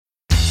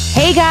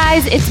Hey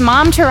guys, it's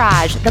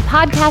Momtourage, the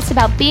podcast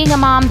about being a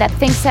mom that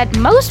thinks that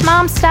most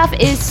mom stuff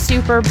is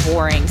super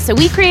boring. So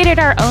we created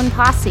our own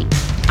posse.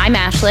 I'm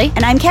Ashley.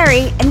 And I'm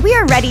Carrie, and we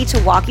are ready to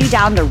walk you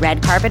down the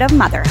red carpet of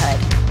motherhood.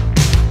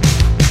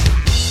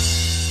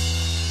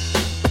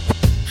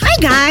 Hi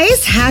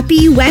guys,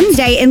 happy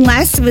Wednesday,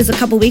 unless it was a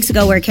couple weeks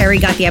ago where Carrie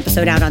got the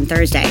episode out on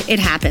Thursday. It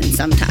happens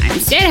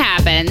sometimes. It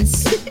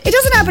happens. It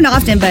doesn't happen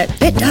often, but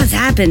it does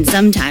happen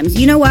sometimes.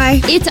 You know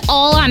why? It's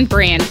all on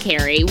brand,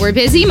 Carrie. We're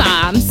busy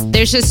moms.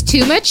 There's just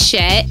too much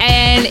shit,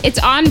 and it's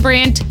on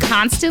brand to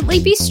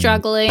constantly be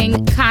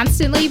struggling,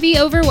 constantly be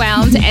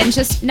overwhelmed, and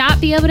just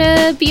not be able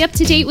to be up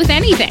to date with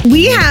anything.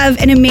 We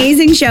have an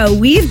amazing show.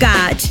 We've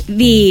got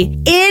the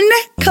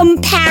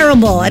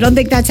incomparable. I don't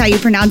think that's how you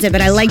pronounce it,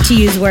 but I like to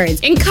use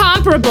words.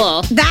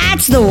 Incomparable.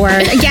 That's the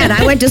word. Again,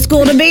 I went to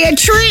school to be a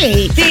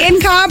tree. The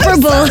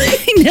incomparable.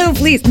 No,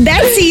 please.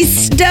 Betsy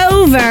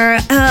Stover,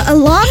 a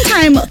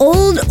longtime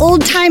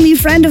old-timey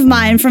friend of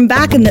mine from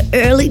back in the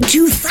early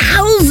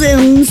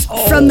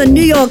 2000s from the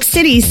New York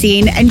City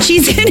scene. And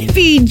she's going to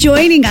be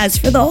joining us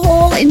for the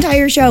whole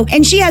entire show.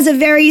 And she has a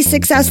very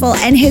successful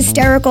and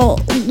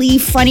hysterically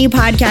funny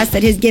podcast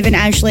that has given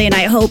Ashley and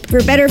I hope for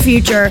a better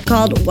future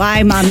called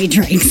Why Mommy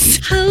Drinks.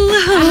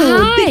 Hello.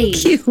 Hi.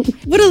 Thank you.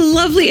 What a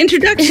lovely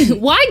introduction.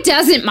 Why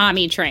doesn't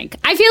mommy drink?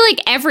 I feel like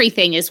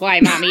everything is why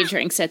mommy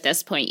drinks at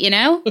this point, you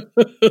know?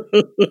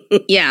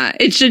 Yeah,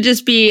 it should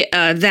just be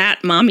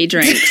that mommy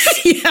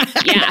drinks.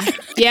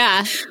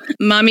 Yeah.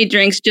 Mommy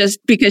drinks just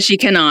because she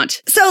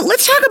cannot. So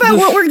let's talk about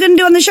what we're going to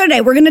do on the show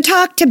today. We're going to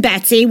talk to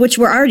Betsy, which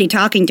we're already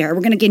talking to her.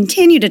 We're going to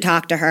continue to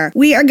talk to her.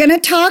 We are going to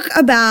talk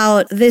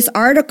about this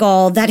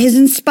article that has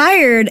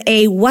inspired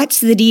a What's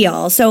the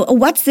Deal. So a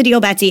What's the Deal,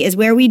 Betsy, is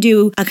where we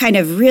do a kind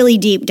of really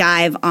deep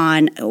dive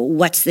on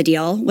what's the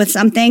deal with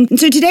something. And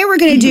so today we're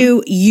going to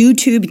do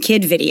YouTube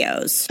kid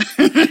videos.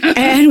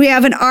 And we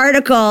have an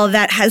article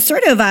that has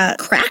sort of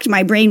cracked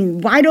my brain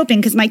wide open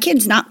because my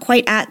kid's not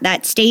quite at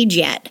that stage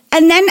yet.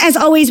 And then, as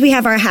always, we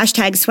have our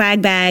hashtag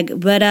swag bag.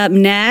 But up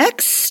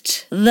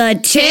next, the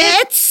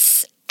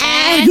tits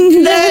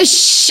and the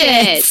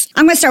shit.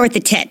 I'm going to start with the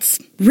tits.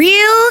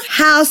 Real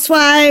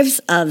Housewives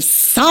of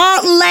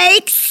Salt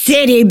Lake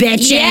City,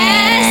 bitches.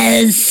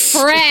 Yes,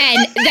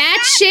 friend,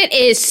 that shit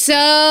is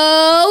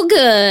so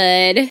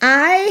good.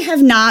 I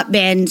have not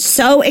been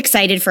so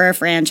excited for a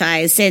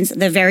franchise since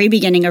the very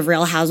beginning of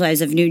Real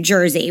Housewives of New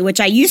Jersey, which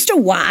I used to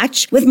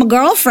watch with my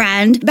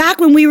girlfriend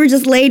back when we were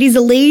just ladies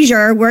of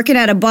leisure working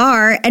at a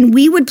bar, and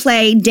we would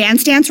play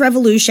Dance Dance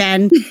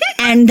Revolution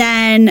and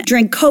then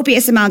drink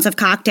copious amounts of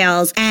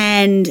cocktails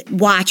and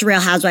watch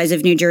Real Housewives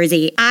of New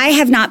Jersey. I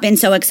have not been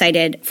so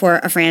excited for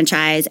a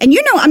franchise. And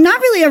you know, I'm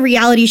not really a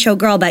reality show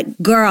girl,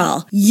 but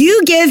girl,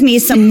 you give me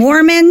some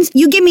Mormons,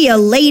 you give me a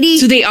lady.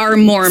 So they are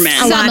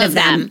Mormons. A lot of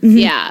them. Mm-hmm.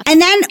 Yeah.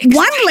 And then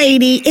one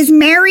lady is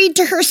married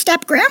to her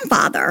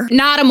step-grandfather.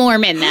 Not a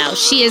Mormon, though.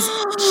 She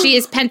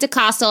is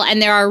Pentecostal,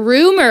 and there are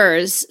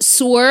rumors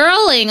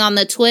swirling on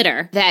the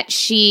Twitter that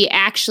she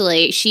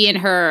and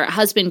her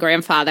husband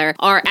grandfather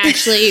are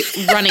actually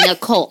running a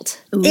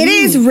cult. Ooh. It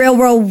is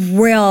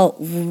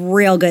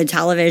real good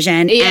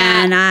television.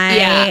 Yeah. And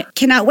I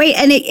cannot wait.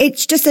 And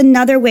it's just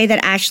another way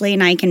that Ashley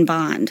and I can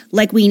bond.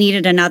 Like we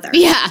needed another.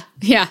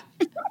 Yeah.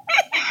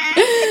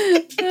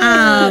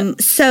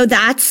 So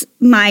that's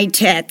my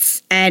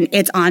tits, and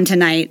it's on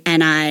tonight,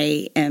 and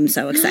I am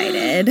so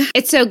excited.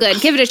 It's so good.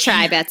 Give it a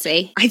try,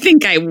 Betsy. I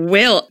think I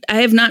will.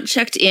 I have not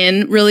checked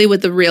in really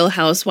with the Real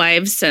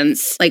Housewives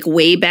since like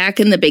way back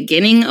in the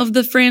beginning of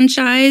the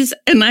franchise,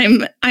 and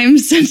I'm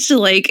such a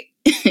like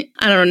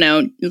I don't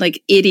know,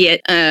 like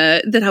idiot,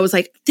 that I was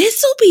like,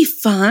 this will be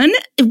fun.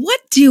 What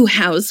do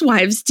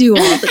housewives do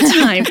all the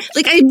time?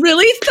 Like, I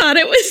really thought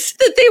it was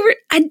that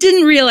I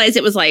didn't realize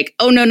it was like,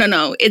 oh,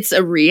 no. It's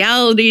a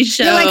reality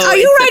show. You're like, are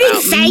you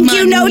writing thank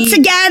you notes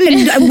again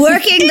and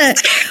working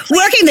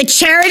the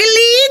charity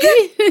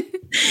league?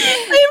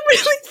 I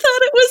really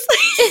thought it was like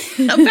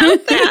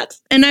about that.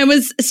 And I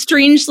was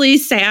strangely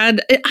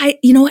sad.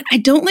 You know what? I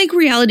don't like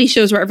reality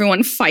shows where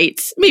everyone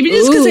fights. Maybe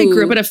just because I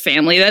grew up in a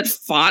family that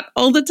fought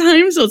all the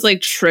time. So it's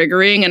like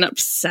triggering and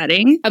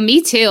upsetting.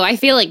 Me too. I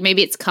feel like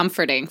maybe it's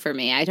comforting for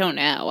me. I don't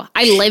know.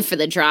 I live for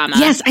the drama.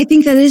 Yes, I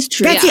think that is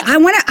true. Betsy, yeah. I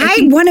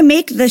want to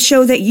make the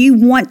show that you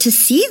want to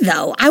see,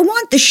 though. I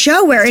want the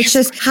show where it's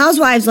just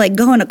housewives like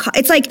going to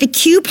it's like the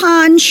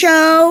coupon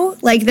show,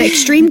 like the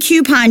extreme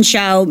coupon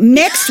show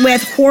mixed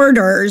with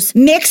hoarders,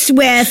 mixed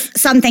with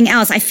something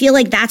else. I feel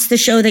like that's the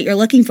show that you're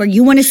looking for.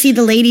 You want to see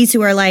the ladies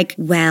who are like,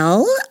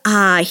 well,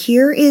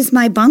 here is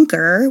my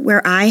bunker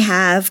where I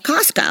have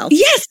Costco.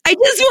 Yes, I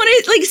just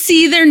want to like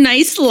see their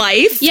nice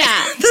life.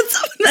 Yeah.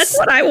 That's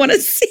what I want to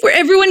see, where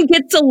everyone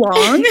gets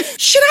along.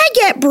 Should I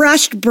get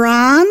brushed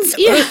bronze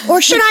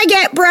or should I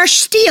get brushed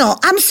steel?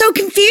 I'm so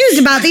confused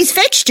about these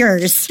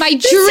fixtures. My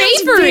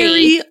This drapery.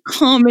 Very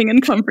calming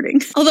and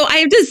comforting. Although I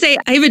have to say,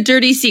 I have a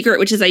dirty secret,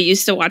 which is I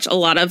used to watch a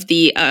lot of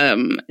the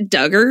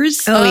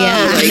Duggars. Oh,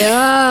 yeah.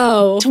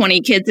 No.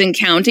 20 Kids in and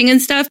counting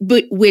and stuff,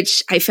 but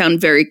which I found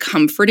very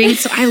comforting.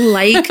 So I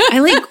like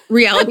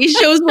reality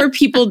shows where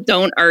people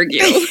don't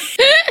argue.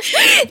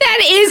 That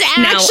is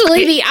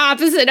actually the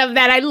opposite of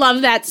that. I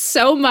love that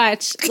so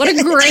much. What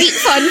a great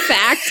fun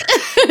fact.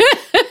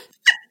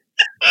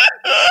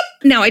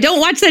 Now, I don't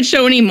watch that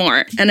show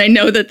anymore, and I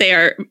know that they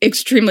are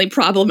extremely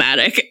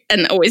problematic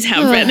and always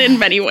have been in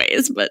many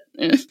ways, but...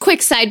 Quick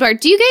sidebar.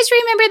 Do you guys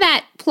remember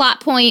that plot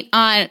point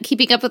on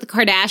Keeping Up with the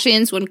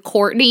Kardashians when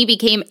Kourtney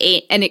became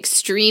an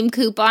extreme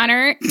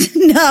couponer?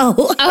 No.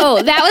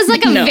 Oh, that was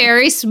like a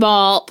very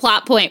small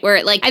plot point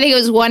where, like, I think it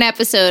was one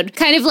episode,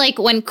 kind of like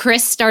when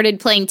Chris started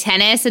playing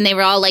tennis and they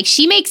were all like,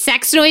 she makes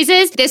sex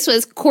noises. This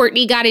was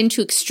Kourtney got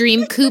into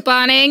extreme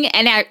couponing.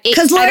 And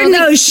because Lord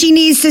knows she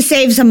needs to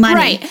save some money.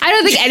 Right. I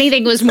don't think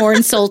anything was more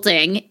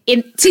insulting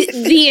to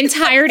the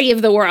entirety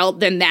of the world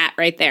than that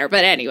right there.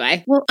 But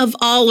anyway. Well, of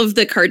all of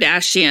the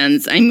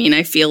Kardashians, I mean,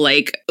 I feel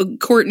like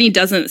Kourtney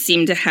doesn't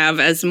seem to have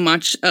as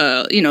much,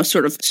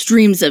 sort of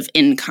streams of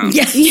income.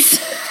 Yes.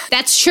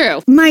 That's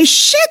true. My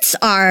shits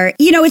are,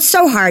 it's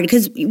so hard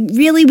because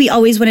really we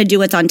always want to do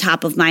what's on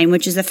top of mind,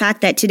 which is the fact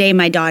that today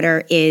my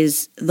daughter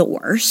is the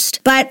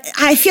worst. But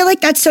I feel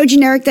like that's so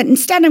generic that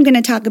instead I'm going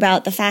to talk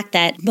about the fact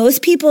that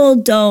most people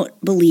don't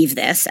believe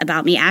this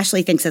about me.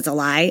 Ashley thinks it's a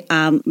lie.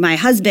 My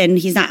husband,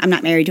 I'm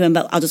not married to him,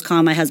 but I'll just call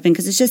him my husband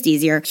because it's just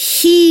easier.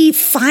 He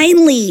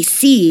finally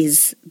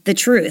sees the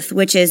truth,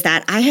 which is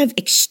that I have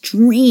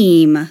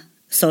extreme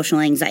social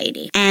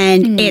anxiety.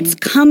 And it's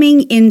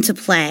coming into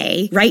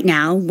play right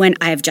now when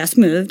I have just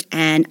moved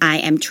and I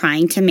am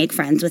trying to make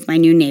friends with my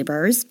new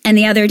neighbors. And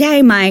the other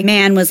day, my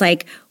man was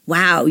like,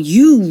 wow,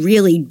 you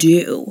really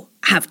do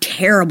have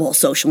terrible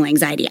social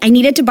anxiety. I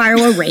needed to borrow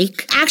a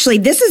rake. Actually,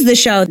 this is the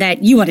show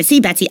that you want to see,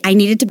 Betsy. I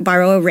needed to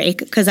borrow a rake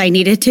because I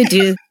needed to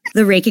do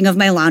the raking of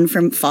my lawn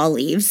from fall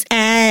leaves.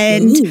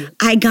 And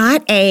I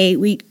got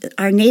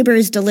our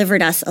neighbors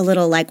delivered us a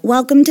little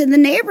welcome to the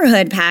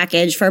neighborhood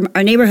package from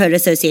our neighborhood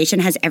association.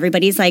 Has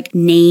everybody's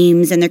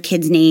names and their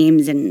kids'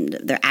 names and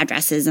their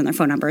addresses and their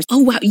phone numbers. Oh,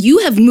 wow. You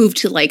have moved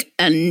to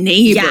a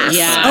neighbor. Yes.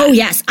 Yeah. Oh,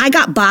 yes. I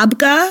got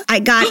Babka. I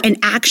got an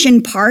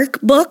Action Park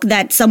book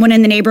that someone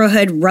in the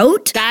neighborhood wrote.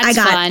 That's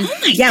fun.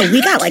 Oh yeah,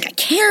 we got a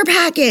care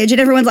package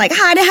and everyone's like,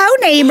 hi to how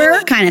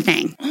neighbor kind of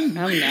thing. Oh,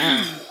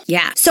 no.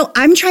 Yeah. So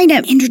I'm trying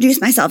to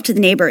introduce myself to the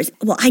neighbors.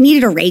 Well, I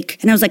needed a rake.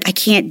 And I was like, I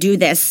can't do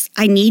this.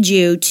 I need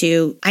you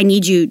to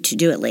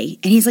do it, Lee.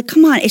 And he's like,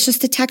 come on, it's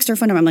just a text or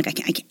phone number. I'm like, I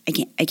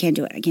can't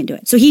do it. I can't do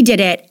it. So he did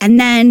it. And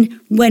then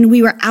when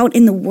we were out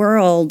in the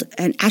world,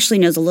 and Ashley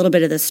knows a little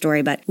bit of this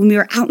story, but when we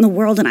were out in the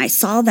world and I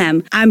saw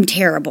them, I'm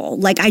terrible.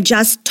 I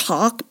just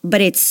talk,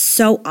 but it's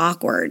so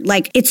awkward.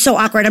 It's so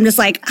awkward. I'm just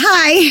like,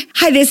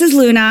 hi, this is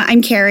Luna.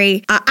 I'm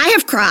Carrie. I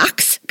have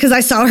Crocs because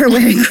I saw her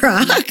wearing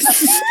Crocs.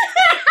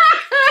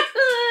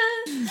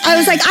 I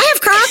was like, I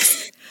have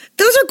Crocs.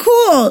 Those are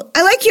cool.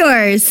 I like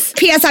yours.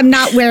 P.S. I'm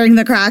not wearing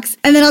the Crocs.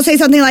 And then I'll say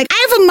something like,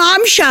 I have a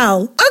mom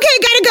show. Okay,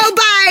 gotta go,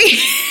 bye.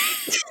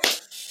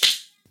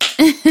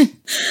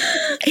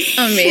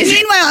 Amazing.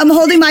 Meanwhile, I'm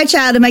holding my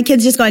child and my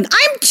kid's just going,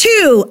 I'm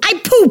 2.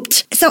 I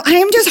pooped. So I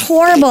am just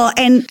horrible.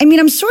 And I mean,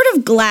 I'm sort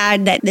of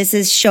glad that this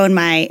has shown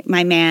my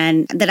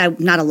man that I'm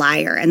not a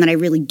liar and that I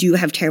really do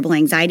have terrible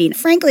anxiety. And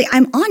frankly,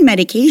 I'm on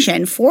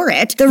medication for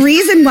it. The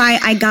reason why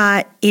I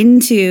got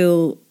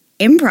into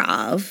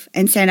improv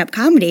and stand-up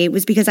comedy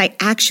was because I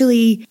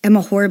actually am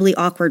a horribly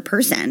awkward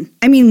person.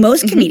 I mean,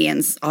 most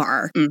comedians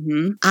are.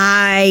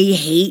 I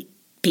hate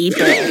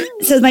people.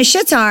 So my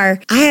shits are,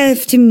 I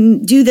have to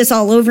do this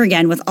all over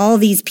again with all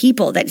these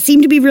people that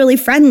seem to be really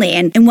friendly.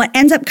 And what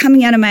ends up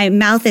coming out of my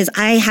mouth is,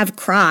 I have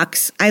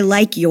Crocs. I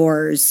like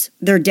yours.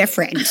 They're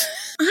different.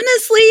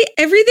 Honestly,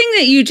 everything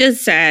that you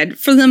just said,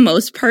 for the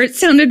most part,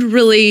 sounded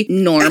really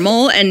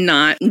normal and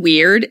not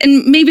weird.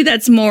 And maybe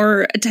that's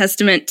more a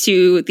testament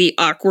to the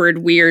awkward,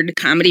 weird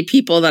comedy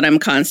people that I'm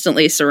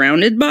constantly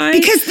surrounded by.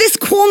 Because this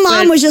cool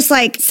mom was just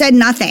said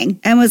nothing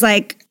and was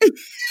like...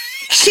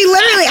 She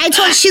literally,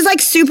 she's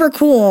super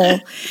cool.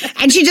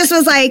 And she just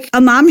was like,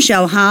 a mom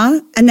show, huh?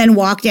 And then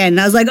walked in.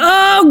 And I was like,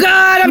 oh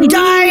God, I'm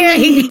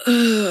dying.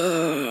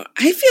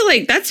 I feel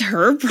like that's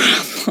her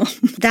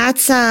problem.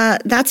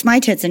 That's my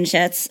tits and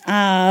shits.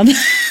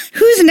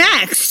 Who's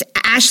next?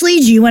 Ashley,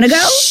 do you want to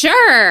go?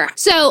 Sure.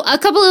 So a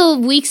couple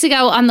of weeks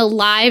ago on the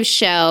live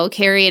show,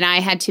 Carrie and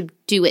I had to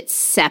do it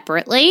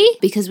separately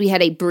because we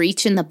had a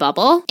breach in the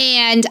bubble.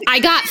 And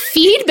I got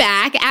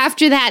feedback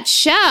after that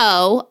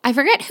show. I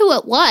forget who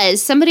it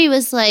was. Somebody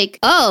was like,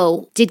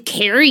 oh, did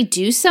Carrie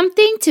do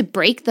something to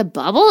break the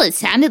bubble? It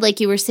sounded like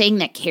you were saying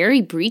that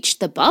Carrie breached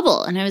the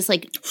bubble. And I was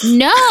like,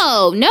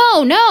 no,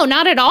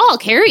 not at all.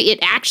 Carrie, it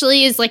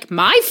actually is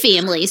my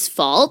family's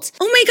fault.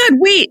 Oh my God,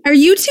 wait, are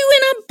you two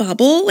in a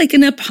bubble,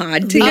 in a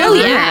pod together?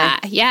 Oh,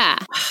 yeah.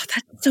 Oh,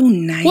 that's so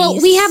nice. Well,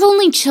 we have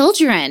only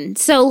children.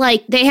 So,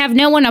 they have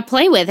no one to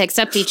play with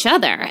except each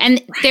other.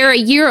 And they're a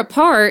year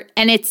apart.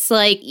 And it's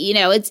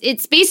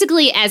it's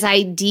basically as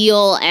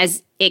ideal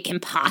as it can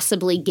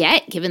possibly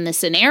get given the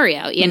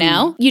scenario, you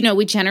know? You know,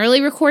 we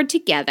generally record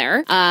together.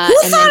 Who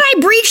thought I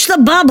breached the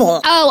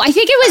bubble? Oh, I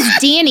think it was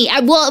Danny.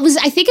 I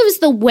think it was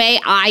the way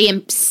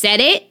I said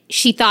it.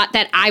 She thought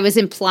that I was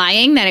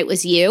implying that it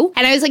was you.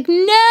 And I was like,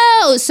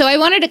 no. So I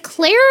wanted to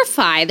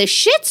clarify. The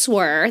shits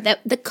were that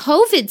the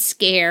COVID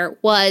scare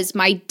was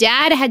my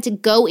dad had to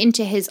go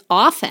into his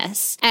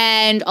office.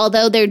 And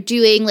although they're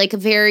doing like a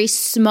very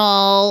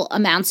small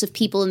amounts of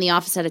people in the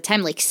office at a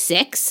time, like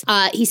 6,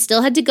 he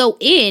still had to go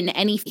in.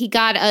 And he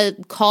got a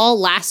call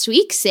last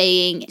week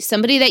saying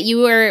somebody that you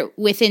were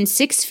within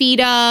 6 feet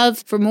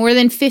of for more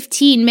than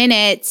 15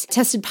 minutes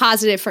tested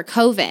positive for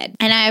COVID.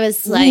 And I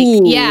was like,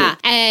 yeah.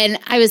 And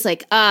I was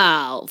like,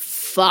 oh,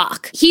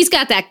 fuck. He's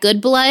got that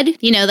good blood,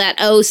 you know, that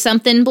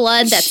something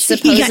blood that's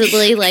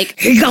supposedly like...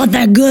 He got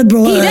that good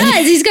blood. He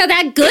does. He's got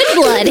that good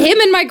blood. Him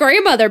and my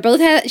grandmother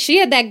both she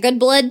had that good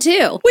blood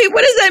too. Wait,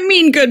 what does that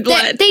mean, good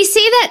blood? They say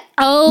that,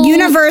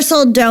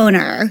 universal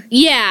donor.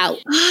 Yeah.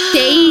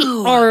 They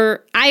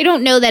are... I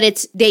don't know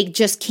that they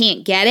just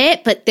can't get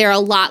it, but they're a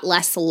lot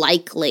less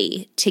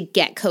likely to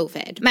get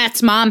COVID.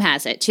 Matt's mom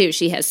has it too.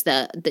 She has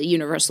the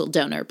universal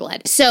donor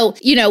blood. So,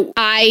 you know,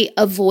 I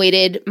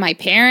avoided my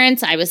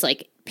parents. I was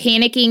like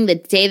panicking the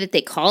day that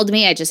they called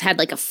me. I just had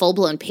like a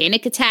full-blown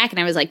panic attack and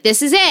I was like,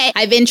 this is it.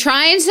 I've been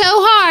trying so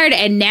hard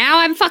and now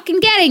I'm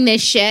fucking getting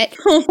this shit.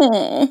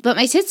 But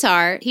my tits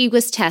are, he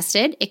was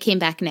tested. It came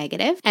back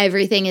negative.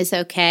 Everything is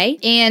okay.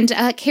 And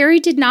Carrie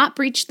did not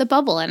breach the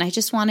bubble. And I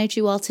just wanted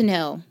you all to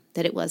know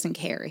that it wasn't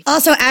Carrie.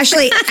 Also,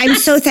 Ashley, I'm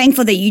so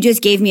thankful that you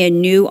just gave me a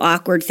new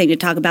awkward thing to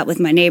talk about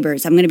with my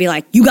neighbors. I'm going to be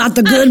like, you got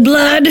the good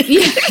blood?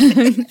 Yeah.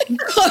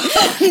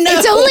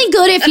 It's only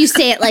good if you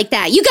say it like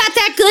that. You got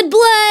that good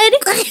blood?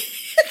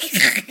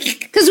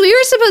 Because we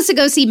were supposed to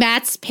go see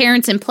Matt's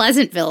parents in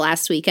Pleasantville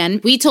last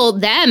weekend. We told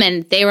them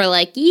and they were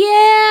like,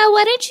 yeah,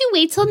 why don't you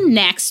wait till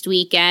next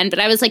weekend? But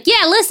I was like,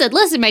 yeah,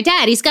 listen, my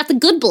dad, he's got the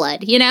good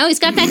blood, you know? He's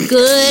got that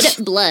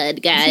good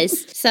blood,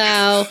 guys.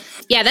 So,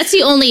 yeah, that's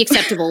the only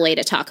acceptable way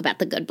to talk about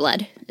the good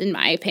blood, in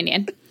my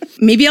opinion.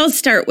 Maybe I'll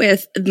start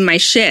with my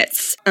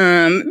shits,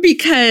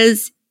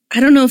 because I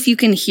don't know if you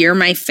can hear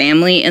my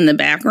family in the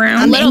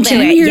background. A little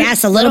bit.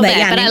 Yes, a little bit.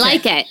 Yeah, but I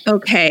like it.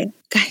 Okay.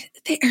 Guys,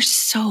 they are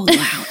so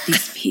loud,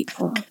 these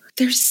people.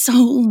 They're so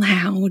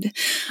loud.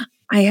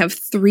 I have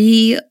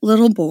 3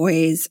 little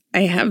boys.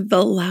 I have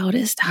the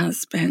loudest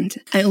husband.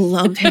 I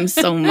love him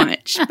so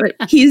much, but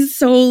he's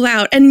so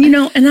loud. And, you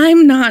know, and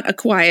I'm not a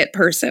quiet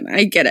person.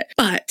 I get it.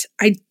 But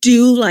I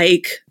do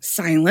like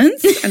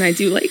silence and I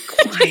do like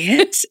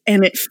quiet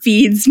and it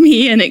feeds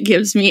me and it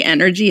gives me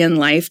energy and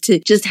life to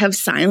just have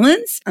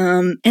silence.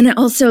 And it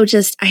also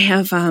I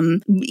have,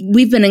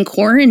 we've been in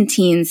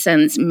quarantine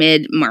since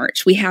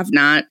mid-March. We have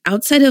not,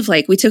 outside of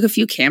like, we took a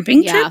few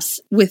camping trips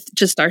with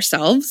just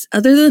ourselves.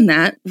 Other than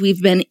that,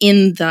 we've been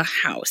in the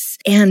house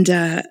and,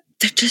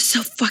 they're just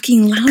so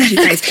fucking loud, you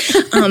guys.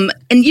 And,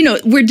 you know,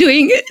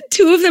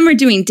 2 of them are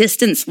doing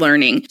distance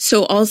learning.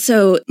 So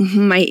also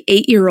my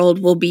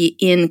 8-year-old will be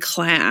in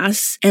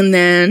class and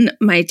then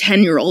my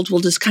 10-year-old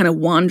will just kind of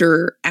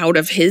wander out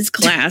of his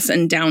class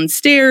and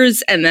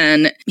downstairs. And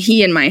then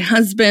he and my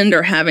husband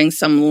are having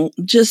some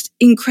just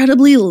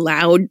incredibly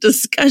loud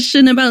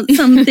discussion about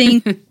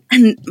something.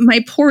 And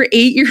my poor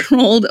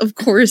 8-year-old, of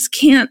course,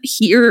 can't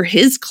hear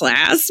his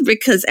class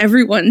because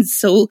everyone's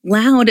so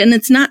loud and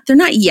they're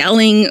not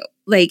yelling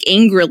like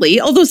angrily,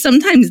 although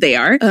sometimes they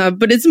are,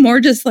 but it's more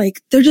just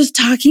like, they're just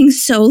talking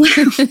so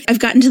loud. I've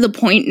gotten to the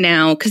point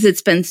now, because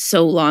it's been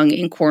so long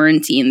in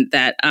quarantine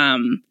that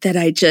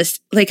I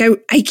just, like,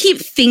 I keep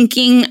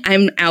thinking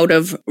I'm out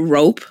of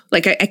rope.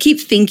 Like, I keep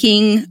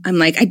thinking, I'm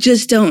like, I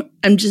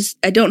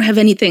don't have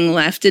anything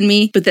left in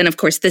me. But then, of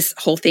course, this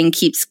whole thing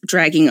keeps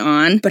dragging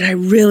on. But I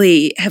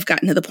really have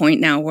gotten to the point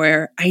now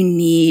where I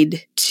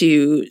need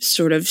to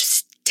sort of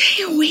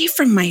stay away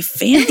from my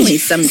family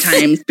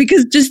sometimes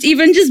because just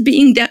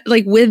being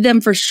like with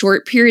them for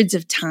short periods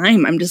of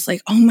time, I'm just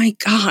like, oh my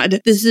God,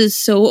 this is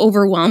so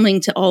overwhelming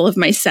to all of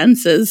my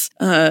senses.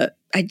 I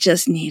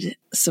just need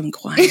some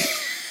quiet.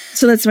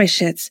 So that's my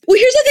shits. Well,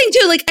 here's the thing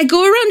too. Like, I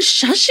go around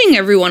shushing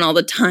everyone all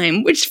the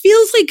time, which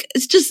feels like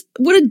it's just,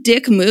 what a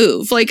dick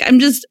move. Like, I'm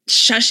just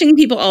shushing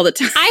people all the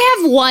time. I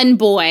have 1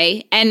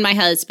 boy and my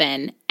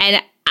husband,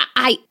 and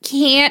I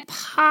can't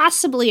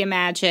possibly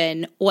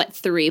imagine what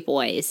 3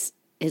 boys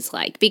is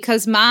like,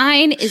 because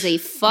mine is a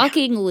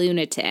fucking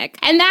lunatic.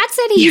 And that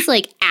said, he's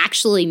like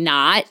actually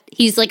not.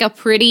 He's like a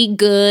pretty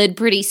good,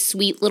 pretty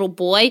sweet little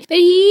boy, but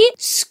he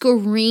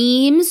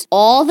screams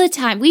all the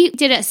time. We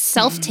did a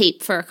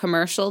self-tape for a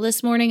commercial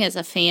this morning as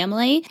a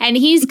family, and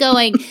he's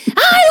going,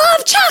 I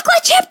love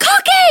chocolate chip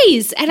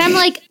cookies! And I'm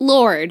like,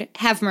 Lord,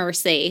 have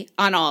mercy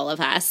on all of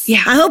us.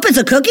 Yeah, I hope it's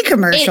a cookie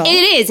commercial. It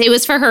is. It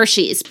was for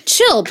Hershey's.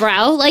 Chill,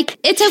 bro. Like,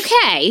 it's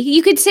okay.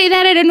 You could say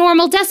that at a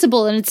normal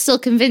decibel and it's still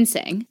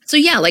convincing. So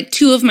yeah, like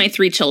 2 of my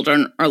 3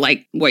 children are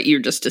like what you're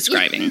just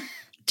describing.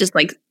 Just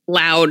like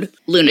loud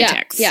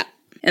lunatics. Yeah.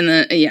 And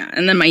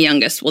then my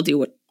youngest will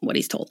do what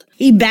he's told.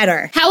 He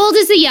better. How old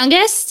is the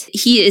youngest?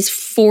 He is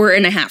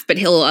 4.5, but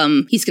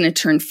he's going to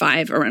turn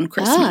 5 around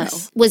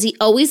Christmas. Oh. Was he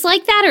always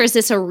like that, or is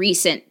this a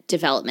recent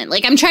development?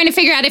 Like, I'm trying to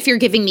figure out if you're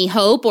giving me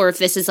hope or if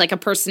this is like a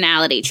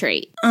personality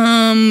trait.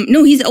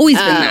 No, he's always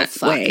been that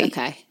way.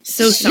 Okay.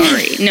 So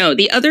sorry. No,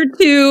 the other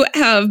 2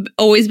 have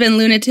always been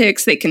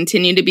lunatics. They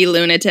continue to be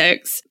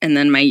lunatics. And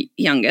then my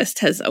youngest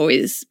has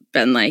always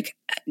been like,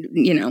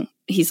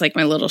 he's like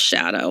my little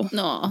shadow.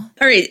 No. All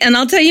right. And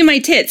I'll tell you my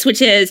tits,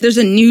 which is there's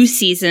a new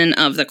season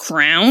of The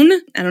Crown.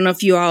 I don't know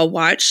if you all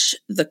watch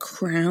The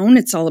Crown.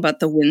 It's all about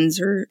the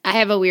Windsor. I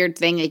have a weird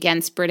thing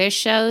against British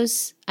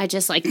shows. I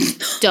just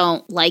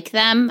don't like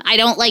them. I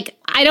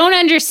don't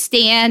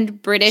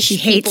understand British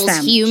people's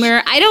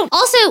humor.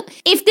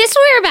 If this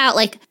were about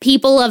like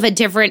people of a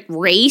different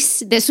race,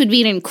 this would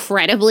be an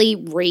incredibly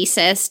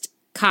racist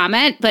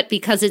comment, but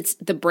because it's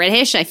the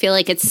British, I feel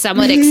like it's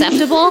somewhat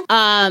acceptable.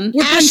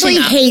 Ashley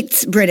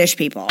hates British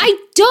people. I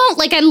don't.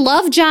 Like, I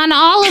love John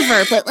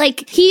Oliver, but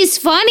like, he's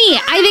funny.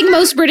 I think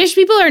most British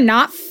people are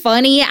not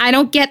funny. I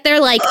don't get their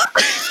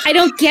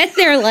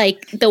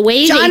the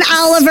way John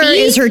Oliver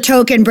is her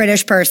token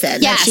British person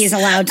that she's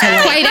allowed to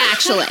like. Quite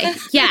actually.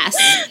 Yes.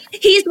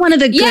 He's one of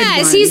the good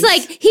ones.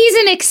 He's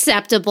an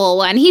acceptable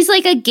one. He's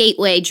like a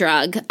gateway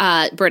drug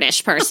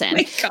British person. Oh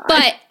my God.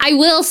 But I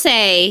will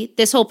say,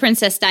 this whole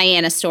Princess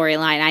Diana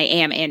storyline, I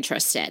am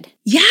interested.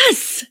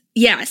 Yes.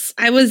 Yeah,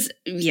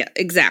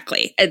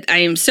 exactly. I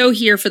am so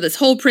here for this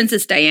whole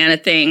Princess Diana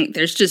thing.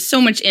 There's just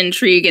so much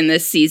intrigue in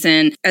this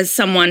season. As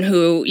someone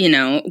who,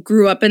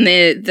 grew up in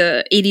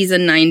the 80s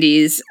and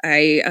 90s,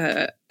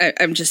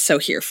 I'm just so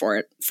here for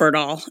it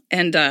all.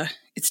 And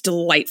it's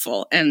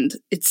delightful. And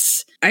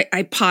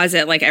I pause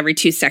it like every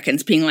 2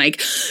 seconds being like,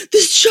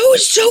 this show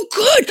is so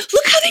good.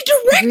 Look how they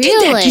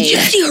directed that. Did you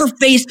see her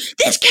face?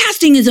 This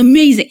casting is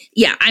amazing.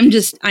 Yeah, I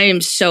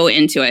am so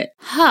into it.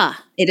 Huh.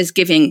 It is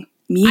giving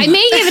me. I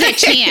may give it a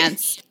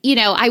chance.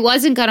 I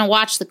wasn't going to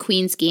watch The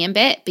Queen's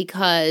Gambit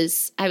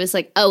because I was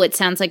like, oh, it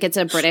sounds like it's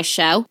a British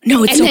show.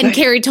 No, it's and so then good.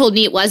 Carrie told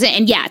me it wasn't.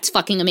 And yeah, it's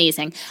fucking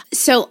amazing.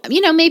 So,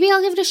 maybe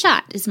I'll give it a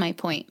shot is my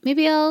point.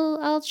 Maybe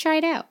I'll try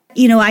it out.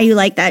 You know why you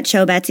like that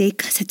show, Betsy?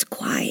 Because it's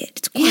quiet.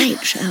 It's a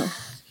quiet show.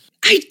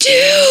 I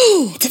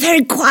do. It's a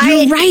very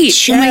quiet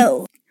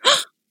show.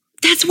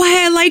 That's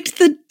why I liked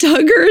The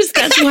Duggars.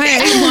 That's why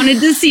I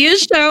wanted to see a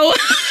show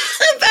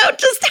about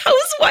just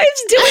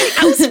housewives doing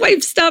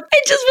housewife stuff.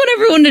 I just want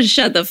everyone to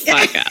shut the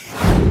fuck up.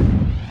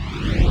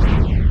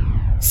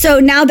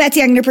 So now,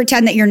 Betsy, I'm going to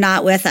pretend that you're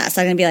not with us.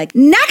 I'm going to be like,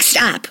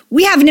 next up,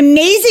 we have an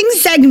amazing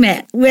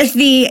segment with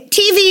the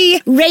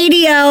TV,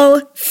 radio,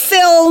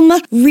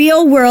 film,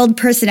 real-world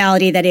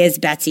personality that is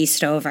Betsy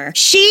Stover.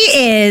 She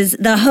is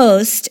the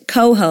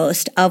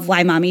co-host of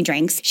Why Mommy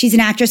Drinks. She's an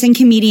actress and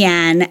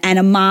comedian and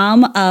a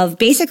mom of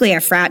basically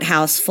a frat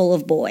house full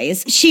of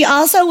boys. She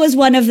also was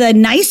one of the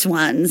nice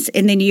ones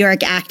in the New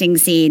York acting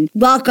scene.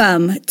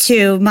 Welcome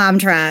to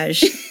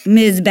Momtourage,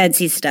 Ms.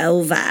 Betsy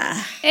Stover.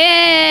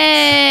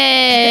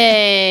 Hey!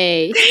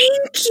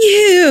 Thank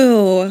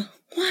you.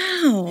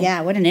 Wow.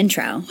 Yeah, what an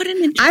intro.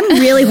 I'm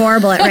really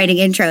horrible at writing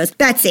intros.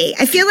 Betsy,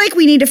 I feel like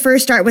we need to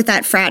first start with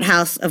that frat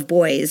house of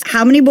boys.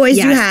 How many boys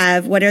do you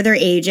have? What are their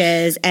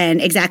ages?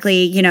 And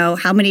exactly,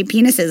 how many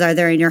penises are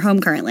there in your home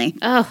currently?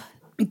 Oh,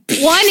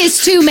 one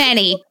is too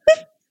many.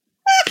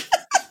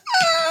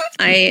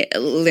 I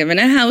live in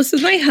a house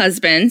with my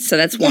husband, so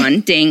that's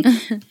one. Ding.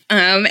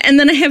 And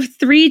then I have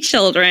 3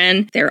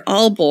 children. They're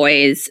all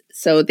boys.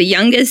 So the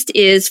youngest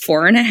is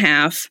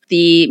 4.5,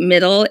 the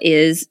middle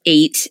is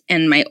 8,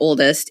 and my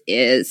oldest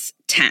is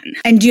 10.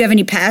 And do you have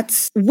any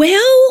pets? Well,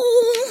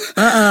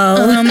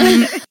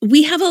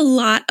 we have a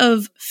lot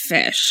of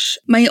fish.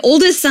 My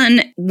oldest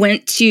son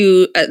went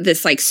to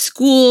this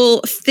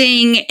school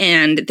thing,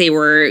 and they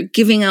were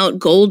giving out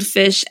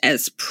goldfish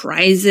as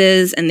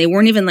prizes, and they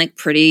weren't even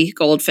pretty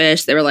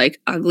goldfish. They were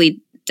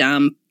ugly,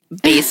 dumb,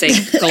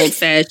 basic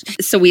goldfish.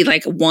 So we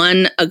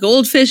won a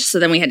goldfish. So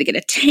then we had to get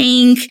a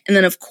tank. And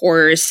then of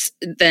course,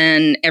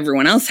 then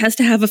everyone else has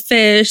to have a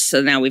fish.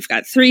 So now we've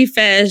got 3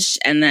 fish.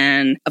 And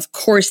then of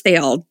course they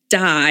all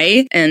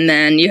die. And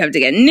then you have to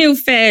get new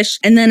fish.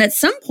 And then at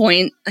some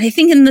point, I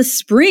think in the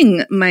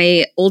spring,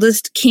 my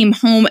oldest came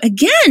home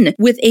again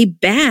with a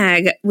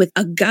bag with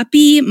a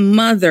guppy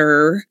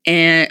mother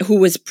who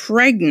was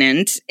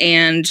pregnant.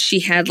 And she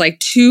had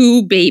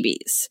 2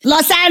 babies.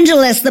 Los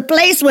Angeles, the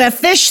place where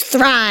fish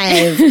thrive.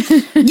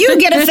 You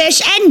get a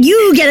fish and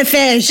you get a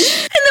fish.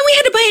 And then we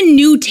had to buy a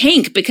new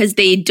tank because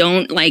they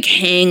don't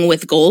hang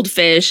with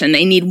goldfish and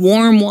they need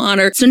warm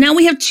water. So now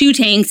we have 2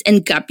 tanks,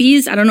 and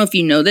guppies, I don't know if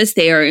you know this,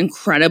 they are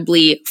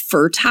incredibly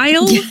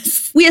fertile.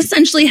 Yes. We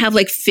essentially have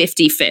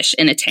 50 fish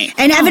in a tank.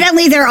 And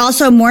evidently they're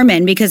also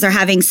Mormon because they're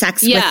having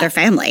sex with their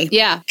family.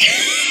 Yeah.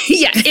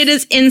 Yeah, it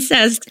is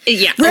incest.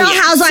 Yeah. Real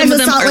Housewives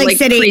of Salt Lake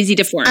City. Crazy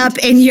deformed. Up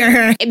in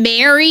your...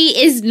 Mary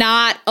is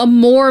not a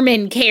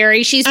Mormon,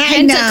 Carrie. She's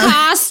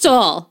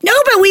Pentecostal. No,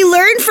 but we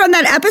learned from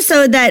that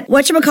episode that,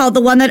 whatchamacallit,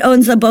 the one that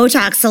owns the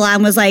Botox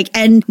salon was like,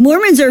 and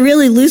Mormons are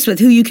really loose with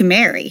who you can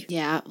marry.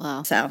 Yeah,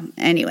 well. So,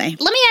 anyway.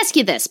 Let me ask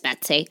you this,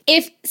 Betsy.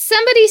 If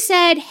somebody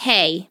said,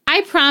 hey,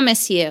 I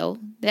promise you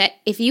that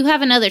if you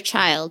have another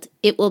child,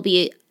 it will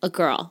be a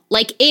girl.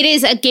 Like, it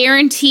is a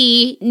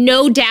guarantee,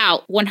 no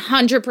doubt,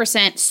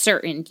 100%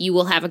 certain you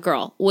will have a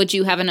girl. Would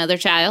you have another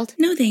child?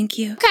 No, thank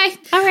you. Okay,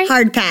 all right.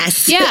 Hard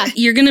pass. Yeah.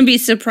 You're going to be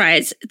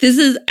surprised. This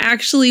is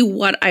actually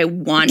what I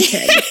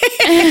wanted.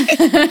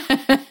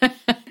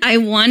 I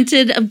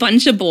wanted a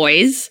bunch of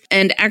boys.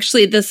 And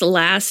actually,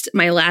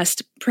 my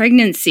last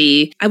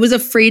pregnancy, I was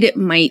afraid it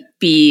might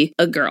be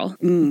a girl.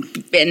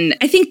 And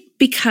I think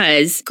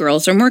because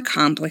girls are more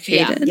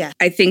complicated. Yeah.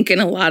 I think in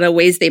a lot of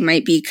ways they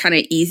might be kind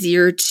of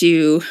easier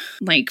to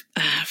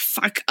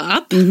fuck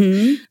up.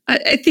 Mm-hmm.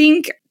 I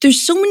think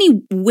there's so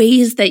many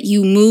ways that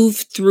you move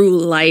through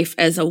life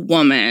as a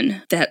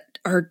woman that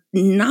are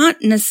not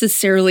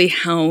necessarily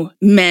how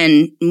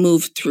men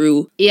move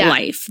through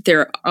life.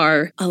 There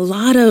are a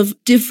lot of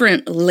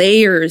different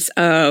layers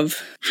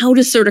of how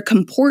to sort of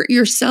comport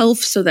yourself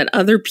so that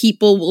other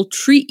people will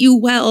treat you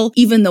well,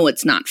 even though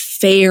it's not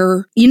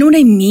fair. You know what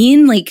I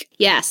mean? Like,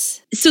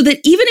 yes. So that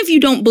even if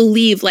you don't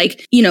believe,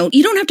 like, you know,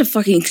 you don't have to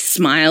fucking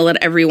smile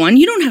at everyone.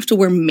 You don't have to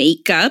wear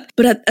makeup.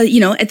 But,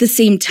 at the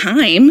same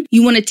time,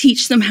 you want to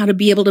teach them how to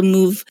be able to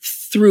move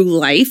through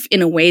life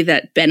in a way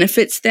that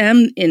benefits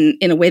them, in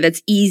a way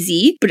that's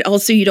easy, but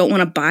also you don't want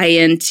to buy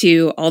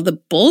into all the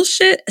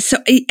bullshit. So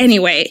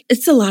anyway,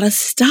 it's a lot of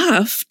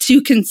stuff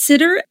to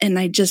consider. And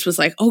I just was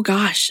like, oh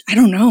gosh, I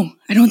don't know.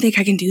 I don't think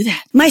I can do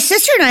that. My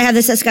sister and I have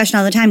this discussion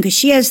all the time because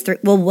she has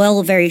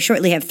will very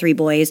shortly have 3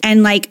 boys.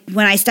 And like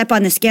when I step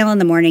on the scale in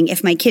the morning,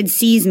 if my kid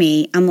sees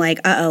me, I'm like,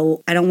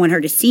 uh-oh, I don't want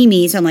her to see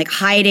me. So I'm like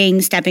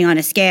hiding, stepping on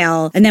a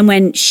scale. And then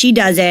when she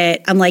does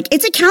it, I'm like,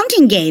 it's a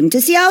counting game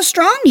to see how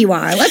strong you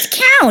are. Let's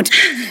count.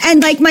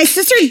 And like my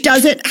sister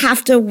doesn't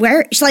have to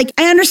wear, she's like,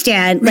 I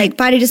understand, like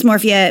body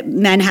dysmorphia,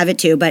 men have it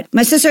too. But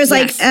my sister is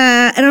like,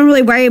 I don't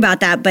really worry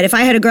about that. But if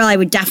I had a girl, I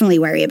would definitely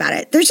worry about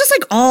it. There's just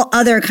like all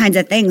other kinds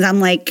of things. I'm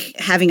like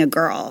having a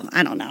girl.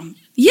 I don't know.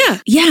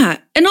 Yeah.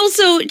 And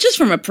also, just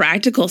from a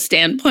practical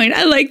standpoint,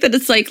 I like that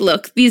it's like,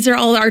 look, these are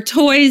all our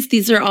toys.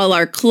 These are all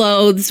our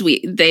clothes.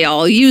 They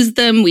all use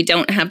them. We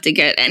don't have to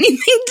get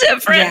anything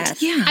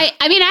different. Yes. Yeah.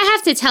 I mean, I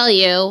have to tell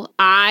you,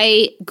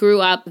 I grew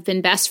up,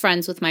 been best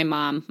friends with my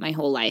mom my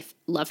whole life.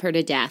 Love her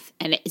to death.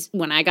 And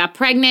when I got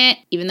pregnant,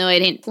 even though I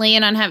didn't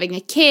plan on having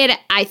a kid,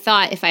 I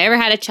thought if I ever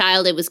had a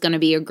child, it was going to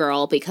be a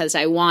girl because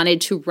I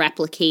wanted to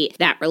replicate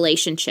that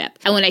relationship.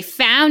 And when I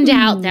found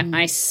out that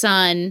my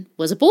son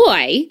was a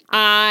boy,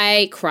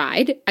 I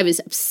cried. I was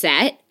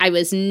upset. I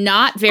was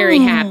not very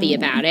happy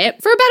about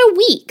it for about a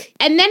week.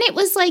 And then it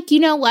was like, you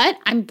know what?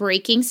 I'm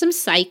breaking some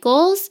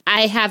cycles.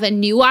 I have a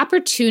new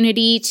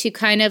opportunity to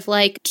kind of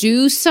like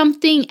do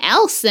something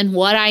else than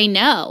what I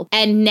know.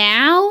 And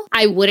now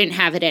I wouldn't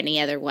have it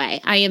any other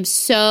way. I am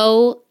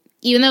so,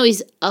 even though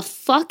he's a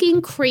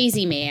fucking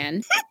crazy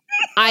man,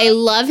 I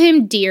love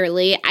him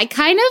dearly. I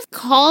kind of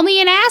call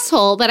me an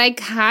asshole, but I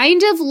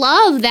kind of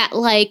love that,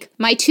 like,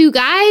 my 2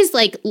 guys,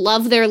 like,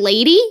 love their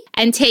lady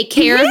and take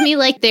care of me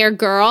like their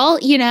girl,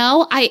 you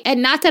know?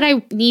 And not that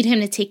I need him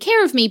to take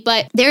care of me,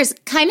 but there's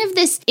kind of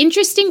this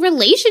interesting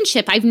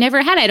relationship I've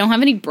never had. I don't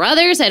have any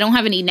brothers. I don't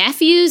have any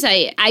nephews.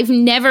 I've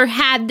never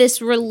had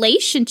this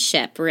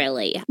relationship,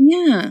 really.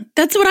 Yeah,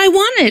 that's what I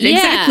wanted. Yeah.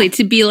 Exactly.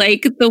 To be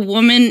like the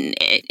woman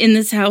in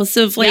this house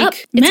of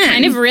like men. It's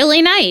kind of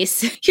really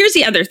nice. Here's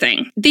the other thing.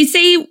 They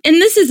say, and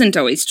this isn't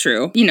always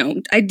true, you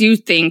know, I do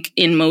think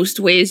in most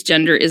ways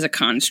gender is a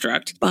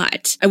construct,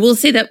 but I will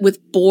say that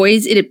with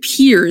boys, it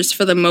appears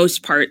for the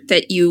most part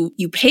that you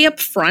pay up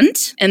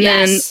front, and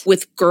then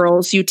with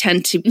girls, you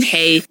tend to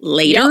pay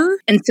later.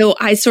 And so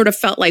I sort of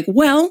felt like,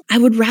 well, I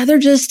would rather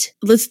just,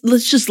 let's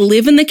just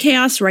live in the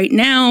chaos right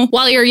now.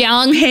 While you're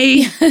young.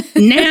 Pay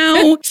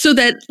now so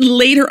that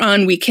later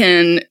on we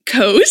can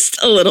coast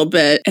a little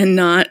bit and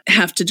not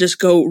have to just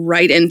go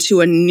right into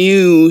a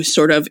new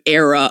sort of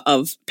era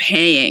of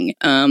paying.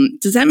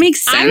 Does that make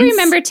sense? I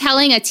remember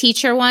telling a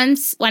teacher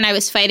once when I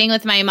was fighting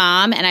with my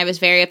mom and I was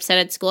very upset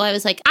at school, I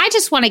was like, I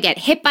just want to get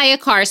hit by a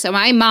car so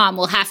my mom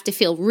will have to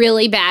feel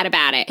really bad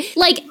about it.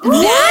 Like,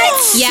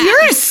 that's... Yeah.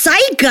 You're a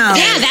psycho.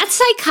 Yeah, that's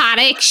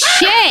psychotic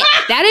shit.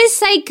 That is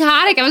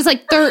psychotic. I was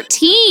like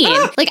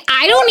 13. Like,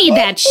 I don't need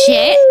that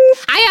shit.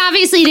 I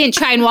obviously didn't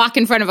try and walk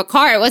in front of a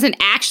car. It wasn't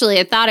actually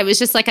a thought. It was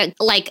just like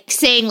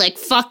saying like,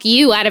 fuck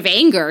you out of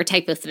anger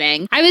type of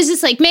thing. I was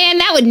just like, man,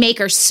 that would make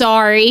her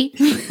sorry.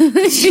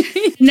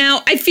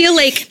 Now, I feel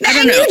like, I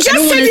don't know. You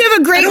just said you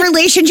have a great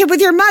relationship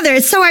with your mother.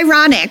 It's so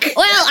ironic.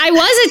 Well, I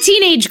was a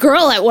teenage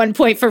girl at one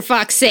point, for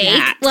fuck's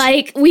sake.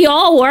 Like, we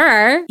all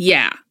were.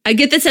 Yeah. I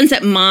get the sense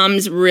that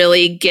moms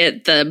really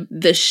get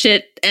the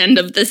shit end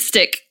of the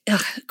stick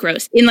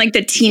gross. In like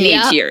the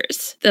teenage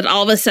years, that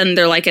all of a sudden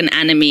they're like an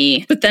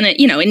enemy. But then, and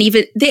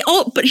even they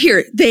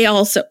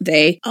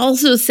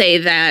also say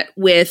that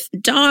with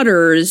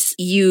daughters,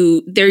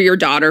 they're your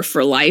daughter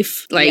for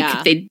life.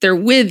 Like they're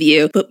with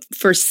you. But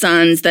for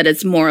sons, that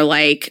it's more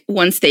like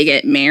once they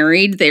get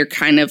married, they're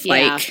kind of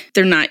like,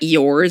 they're not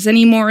yours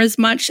anymore as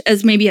much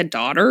as maybe a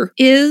daughter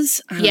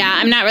is.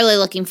 I'm not really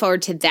looking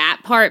forward to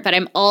that part, but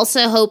I'm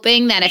also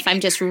hoping that if I'm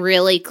just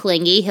really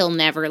clingy, he'll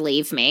never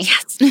leave me.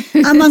 Yes.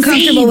 I'm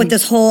uncomfortable with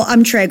this whole,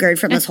 I'm triggered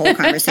from this whole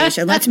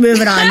conversation. Let's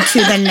move it on to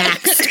the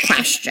next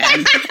question.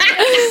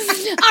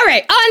 All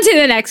right, on to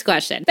the next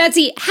question.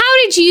 Betsy, how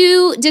did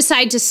you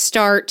decide to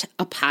start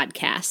a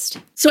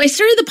podcast? So I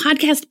started the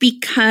podcast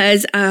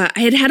because I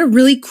had a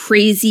really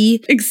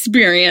crazy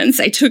experience.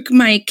 I took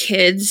my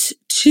kids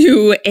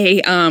to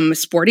a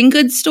sporting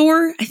goods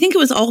store. I think it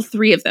was all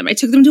three of them. I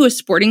took them to a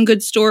sporting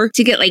goods store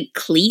to get like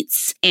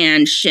cleats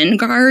and shin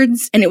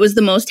guards. And it was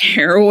the most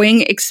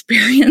harrowing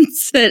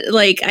experience that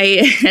like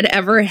I had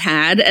ever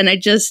had. And I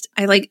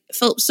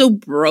felt so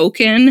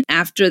broken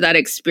after that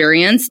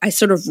experience. I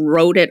sort of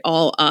wrote it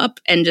all up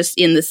and just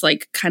in this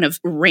like kind of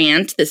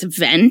rant, this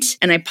vent,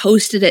 and I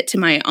posted it to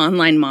my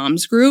online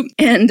moms group.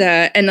 And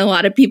a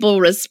lot of people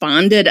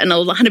responded, and a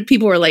lot of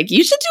people were like,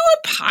 you should do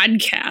a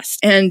podcast.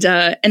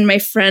 And my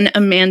friend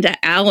Amanda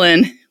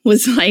Allen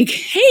was like,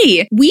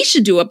 hey, we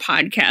should do a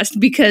podcast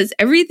because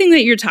everything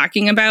that you're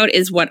talking about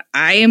is what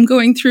I am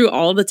going through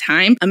all the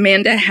time.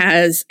 Amanda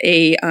has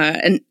a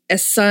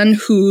son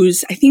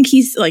who's, I think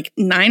he's like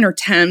 9 or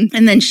 10.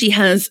 And then she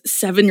has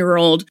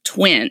 7-year-old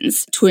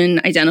twin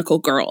identical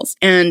girls.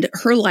 And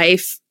her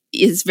life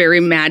is very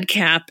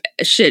madcap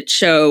shit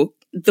show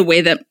the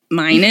way that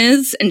mine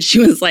is. And she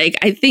was like,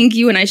 I think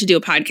you and I should do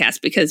a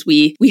podcast because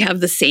we have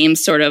the same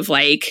sort of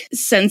like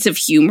sense of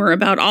humor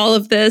about all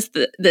of this.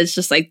 That's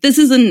just like, this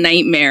is a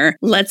nightmare.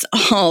 Let's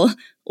all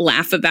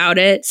laugh about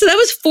it. So that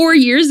was 4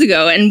 years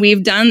ago, and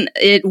we've done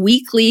it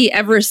weekly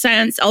ever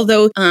since.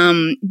 Although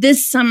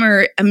this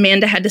summer,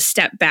 Amanda had to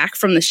step back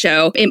from the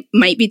show. It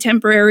might be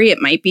temporary, it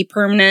might be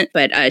permanent,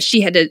 but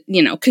she had to,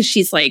 because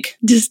she's like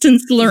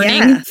distance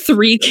learning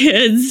 3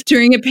 kids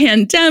during a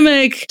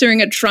pandemic,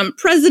 during a Trump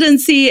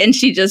presidency, and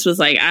she just was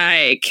like,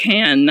 I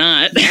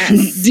cannot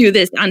do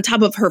this on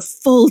top of her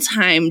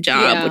full-time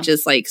job, which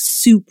is like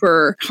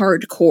super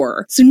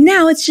hardcore. So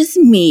now it's just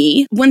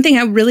me. One thing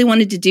I really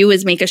wanted to do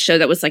is make a show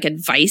that was like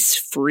advice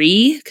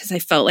free, because I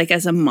felt like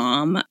as a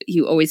mom,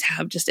 you always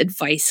have just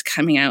advice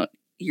coming out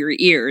your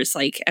ears.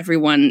 Like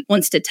everyone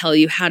wants to tell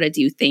you how to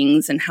do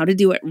things and how to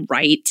do it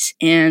right.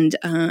 And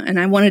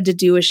I wanted to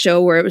do a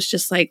show where it was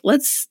just like,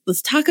 let's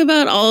talk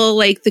about all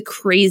like the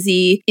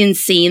crazy,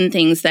 insane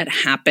things that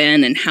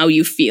happen and how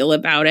you feel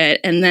about it.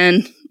 And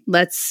then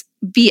let's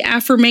be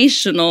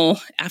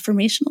affirmational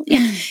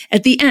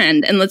at the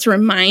end. And let's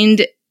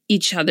remind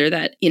each other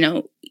that,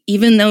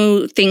 even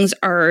though things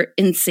are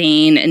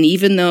insane and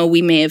even though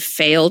we may have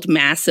failed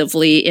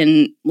massively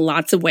in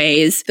lots of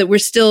ways, that we're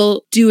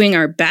still doing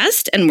our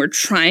best and we're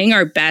trying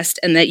our best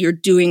and that you're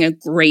doing a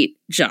great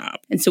job.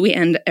 And so we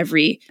end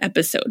every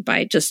episode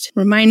by just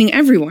reminding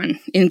everyone,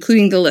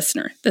 including the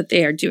listener, that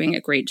they are doing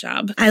a great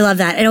job. I love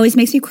that. It always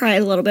makes me cry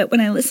a little bit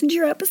when I listen to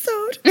your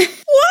episode. What?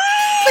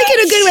 Like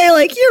in a good way,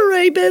 like, you're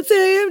right, Betsy, I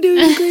am doing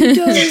a great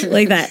job.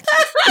 Like that.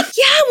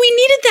 Yeah, we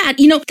needed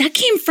that. That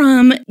came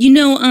from,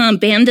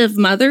 Band of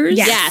Mothers?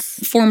 Yes.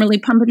 Formerly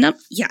Pump and Dump?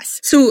 Yes.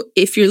 So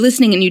if you're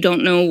listening and you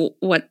don't know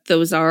what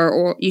those are,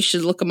 or you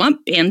should look them up,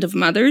 Band of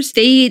Mothers,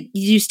 they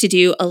used to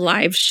do a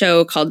live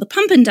show called the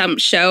Pump and Dump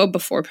Show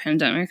before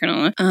pandemic and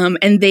all that.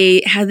 And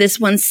they had this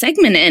one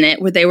segment in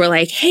it where they were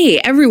like, hey,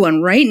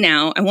 everyone, right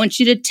now, I want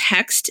you to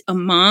text a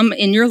mom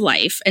in your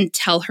life and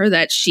tell her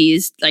that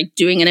she's like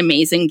doing an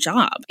amazing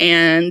job.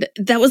 And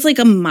that was like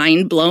a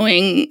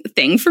mind-blowing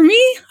thing for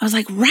me. I was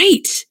like,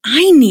 right,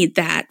 I need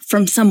that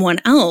from someone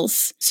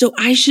else. So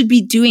I should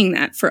be doing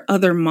that for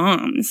other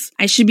moms.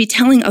 I should be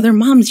telling other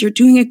moms, you're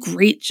doing a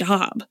great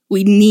job.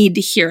 We need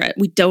to hear it.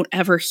 We don't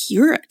ever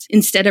hear it.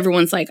 Instead,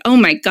 everyone's like, oh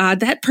my God,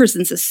 that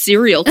person's a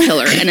serial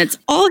killer and it's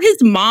all his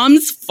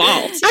mom's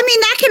fault. I mean,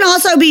 that can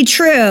also be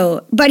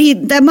true, but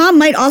the mom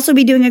might also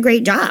be doing a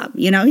great job.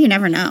 You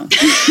never know.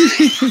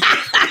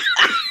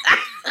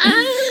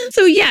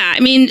 So yeah, I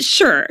mean,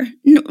 sure,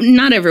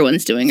 not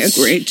everyone's doing a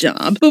great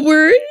job, but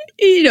we're,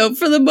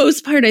 for the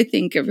most part, I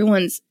think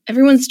everyone's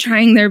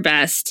trying their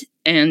best.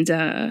 And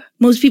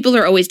most people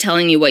are always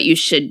telling you what you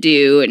should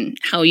do and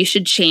how you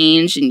should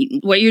change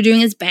and what you're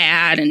doing is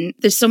bad. And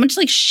there's so much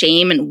like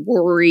shame and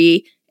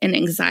worry and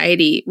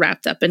anxiety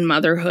wrapped up in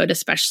motherhood,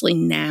 especially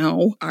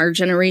now, our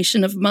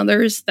generation of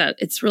mothers, that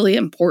it's really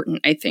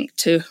important, I think,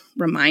 to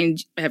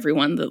remind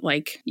everyone that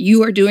like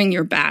you are doing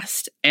your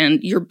best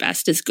and your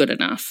best is good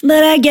enough.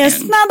 But I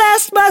guess my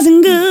best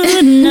wasn't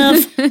good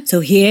enough. So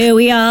here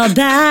we are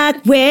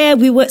back where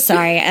we were.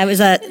 Sorry, that was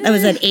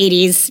an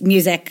 80s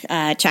music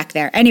check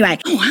there. Anyway.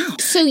 Oh, wow.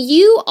 So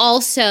you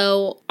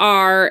also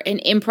are an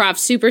improv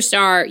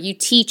superstar. You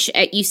teach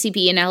at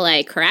UCB in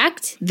LA,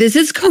 correct? This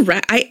is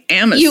correct. I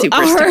am a superstar. You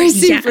are a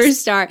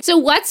superstar. Yes. So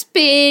what's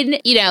been,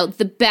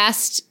 the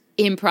best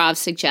improv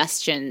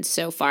suggestions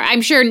so far.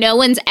 I'm sure no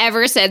one's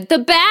ever said the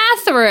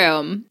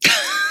bathroom.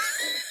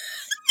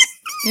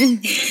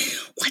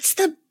 What's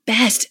the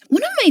best?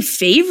 One of my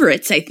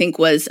favorites, I think,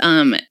 was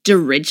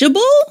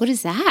dirigible. What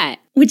is that?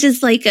 Which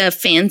is like a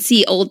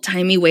fancy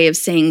old-timey way of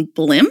saying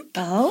blimp.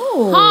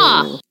 Oh.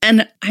 Huh.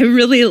 And I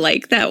really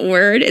like that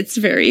word. It's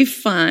very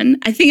fun.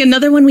 I think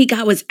another one we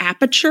got was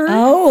aperture.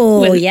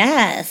 Oh,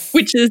 yes.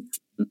 Which is,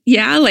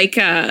 yeah, like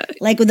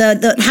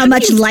the how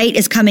much light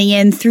is coming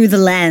in through the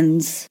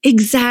lens.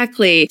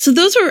 Exactly. So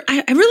those were,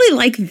 I really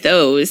like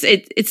those.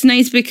 It's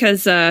nice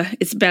because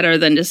it's better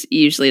than just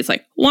usually it's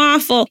like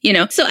waffle, you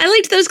know. So I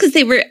liked those because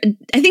they were,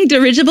 I think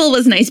dirigible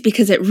was nice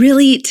because it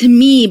really, to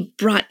me,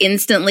 brought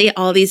instantly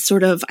all these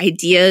sort of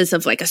ideas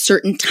of like a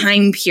certain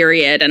time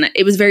period. And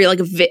it was very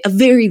like a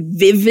very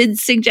vivid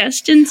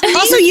suggestion to me.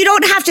 Also, you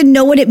don't have to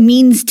know what it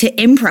means to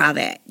improv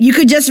it. You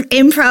could just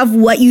improv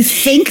what you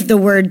think the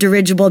word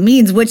dirigible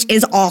means, which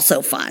is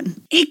also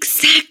fun.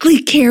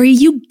 Exactly, Carrie.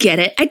 You get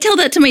it. I tell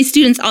that to my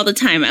students all the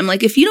time. I'm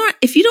like, if you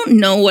don't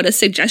know what a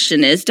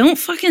suggestion is, don't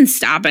fucking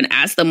stop and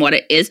ask them what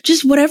it is.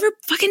 Just whatever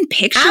fucking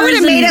pictures. I would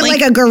have made it like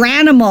a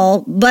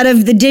garanimal, but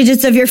of the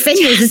digits of your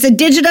fingers. It's a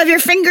digit of your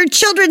finger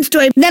children's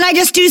toy. Then I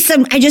just do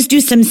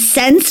some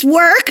sense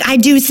work. I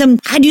do some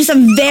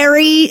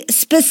very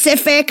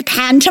specific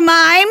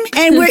pantomime,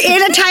 and we're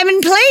in a time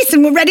and place,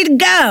 and we're ready to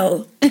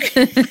go.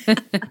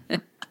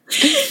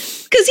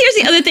 Because here's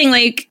the other thing,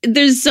 like,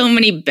 there's so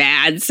many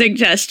bad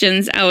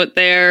suggestions out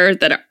there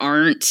that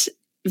aren't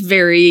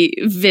very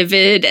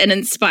vivid and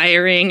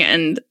inspiring.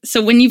 And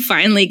so when you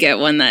finally get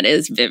one that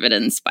is vivid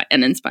and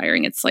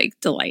inspiring, it's like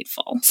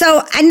delightful.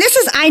 So, and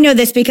I know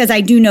this because I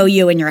do know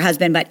you and your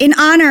husband, but in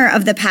honor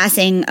of the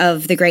passing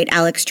of the great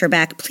Alex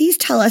Trebek, please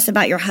tell us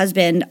about your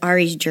husband,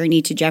 Ari's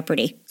journey to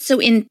Jeopardy.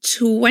 So in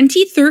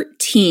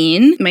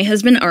 2013, my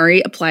husband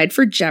Ari applied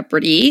for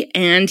Jeopardy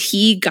and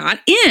he got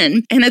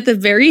in. And at the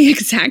very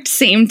exact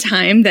same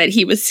time that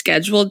he was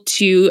scheduled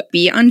to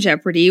be on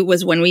Jeopardy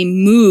was when we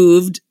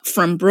moved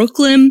from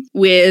Brooklyn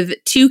with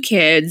 2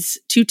 kids,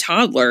 2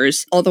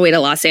 toddlers, all the way to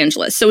Los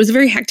Angeles. So it was a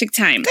very hectic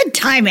time. Good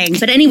timing.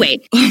 But anyway,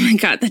 oh my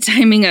God, the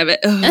timing of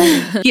it.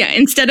 Oh. Yeah,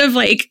 instead of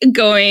like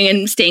going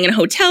and staying in a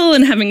hotel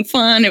and having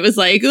fun, it was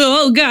like,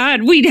 oh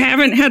God, we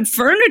haven't had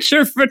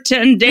furniture for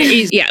 10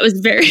 days. Yeah, it was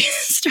very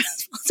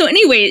stressful. So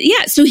anyway,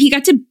 yeah, so he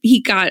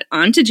got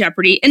onto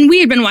Jeopardy, and we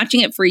had been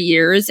watching it for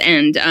years,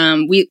 and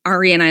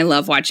Ari and I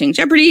love watching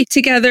Jeopardy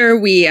together.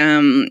 We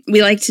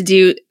like to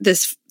do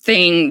this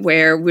thing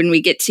where when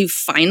we get to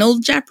Final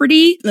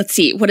Jeopardy, let's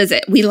see, what is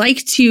it? We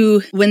like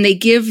to, when they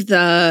give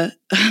the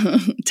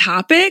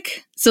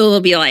topic, so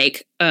it'll be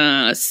like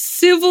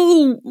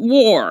Civil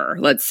War,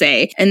 let's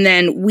say. And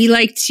then we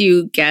like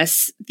to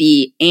guess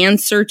the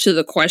answer to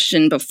the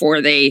question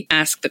before they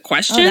ask the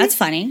question. Oh, that's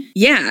funny.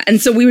 Yeah.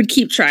 And so we would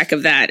keep track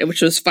of that,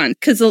 which was fun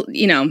because,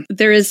 you know,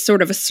 there is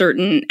sort of a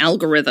certain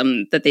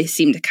algorithm that they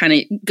seem to kind of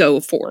go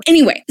for.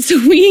 Anyway, so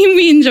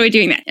we enjoy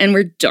doing that, and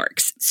we're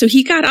dorks. So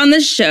he got on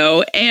the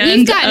show, and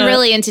we've gotten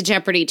really into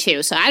Jeopardy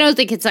too. So I don't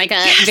think it's like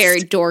a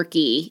very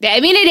dorky.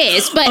 I mean, it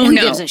is, but who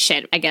gives a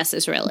shit? I guess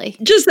is really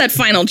just that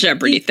Final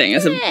Jeopardy thing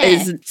is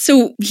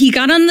so he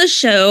got on the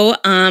show.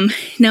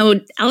 Now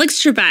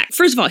Alex Trebek,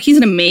 first of all, he's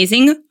an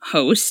amazing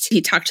host.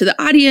 He talked to the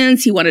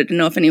audience. He wanted to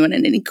know if anyone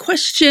had any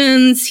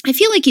questions. I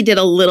feel like he did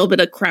a little bit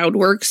of crowd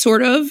work,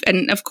 sort of,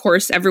 and of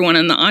course, everyone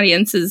in the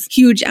audience is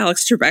huge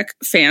Alex Trebek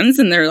fans,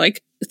 and they're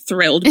like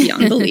thrilled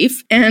beyond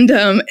belief. And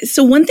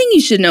so one thing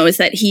you should know is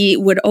that he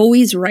would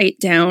always write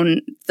down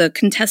the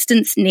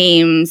contestants'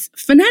 names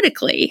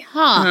phonetically.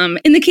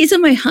 In the case of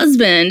my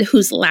husband,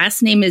 whose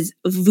last name is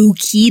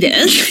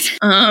Voukidis,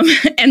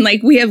 and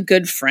like we have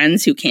good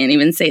friends who can't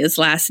even say his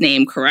last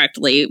name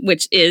correctly,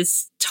 which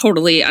is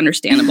totally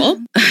understandable.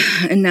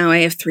 And now I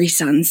have 3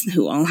 sons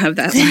who all have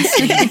that last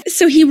name.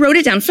 So he wrote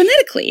it down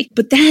phonetically.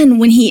 But then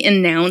when he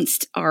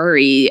announced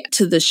Ari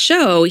to the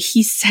show,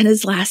 he said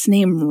his last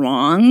name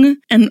wrong.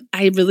 And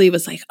I really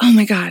was like, oh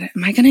my God,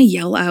 am I going to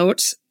yell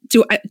out?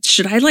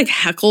 Should I like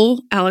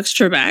heckle Alex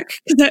Trebek?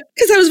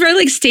 Because I was very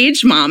like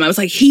stage mom. I was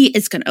like, he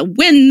is going to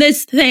win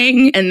this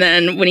thing. And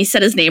then when he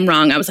said his name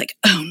wrong, I was like,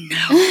 oh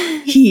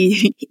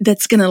no,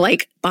 that's going to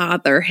like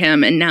bother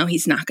him. And now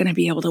he's not going to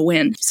be able to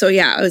win. So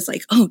yeah, I was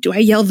like, oh, do I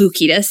yell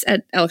Voukidis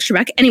at Alex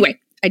Trebek? Anyway,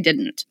 I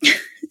didn't.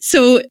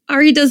 So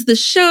Ari does the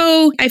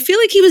show. I feel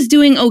like he was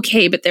doing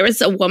okay, but there was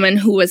a woman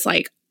who was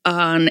like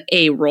on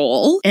a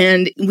roll,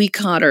 and we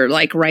caught her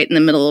like right in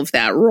the middle of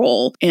that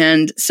roll.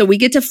 And so we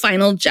get to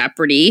Final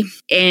Jeopardy,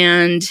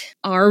 and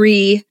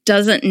Ari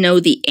doesn't know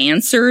the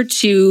answer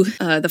to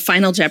the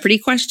Final Jeopardy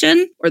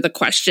question, or the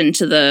question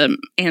to the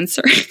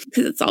answer,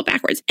 because it's all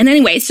backwards. And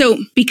anyway, so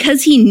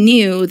because he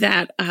knew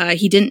that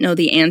he didn't know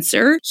the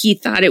answer, he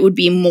thought it would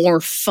be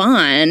more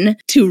fun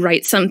to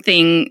write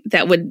something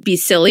that would be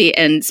silly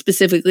and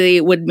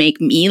specifically would make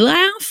me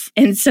laugh.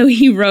 And so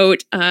he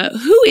wrote,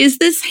 who is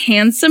this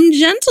handsome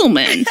gentleman?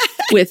 gentleman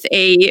with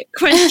a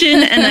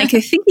question. And I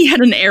think he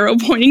had an arrow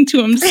pointing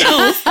to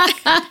himself.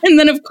 And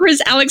then, of course,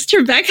 Alex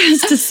Trebek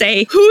has to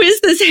say, who is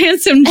this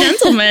handsome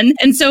gentleman?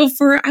 And so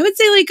for, I would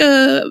say like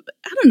a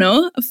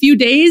few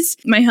days,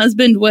 my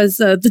husband was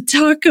the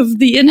talk of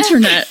the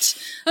internet.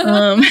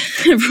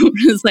 Everyone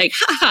was like,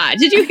 haha,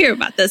 did you hear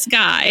about this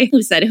guy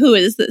who said, who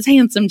is this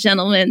handsome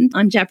gentleman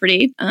on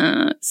Jeopardy?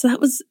 So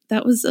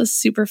that was a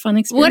super fun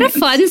experience. What a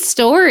fun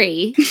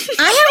story.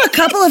 I have a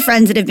couple of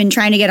friends that have been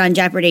trying to get on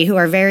Jeopardy who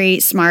are very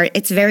smart.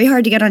 It's very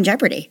hard to get on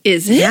Jeopardy.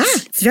 Is it? Yeah,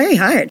 it's very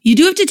hard. You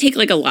do have to take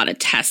like a lot of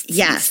tests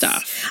and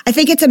stuff. I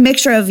think it's a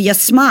mixture of your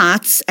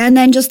smarts and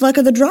then just luck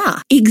of the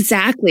draw.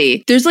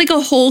 Exactly. There's like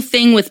a whole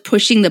thing with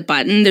pushing the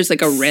button. There's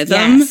like a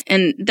rhythm. Yes.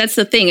 And that's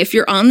the thing. If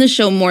you're on the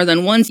show more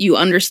than once, you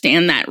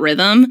understand that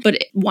rhythm.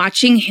 But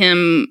watching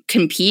him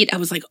compete, I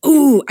was like,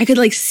 ooh, I could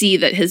like see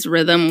that his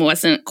rhythm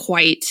wasn't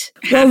quite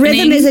happening. Well,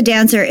 rhythm is a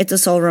dancer. It's a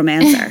soul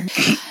romancer.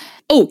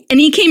 Oh, and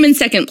he came in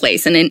second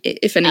place. And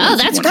if anyone,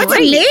 that's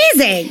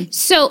amazing.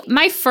 So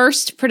my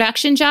first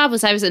production job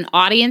was I was an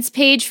audience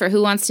page for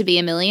Who Wants to Be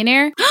a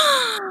Millionaire.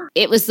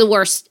 It was the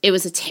worst. It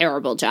was a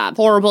terrible job.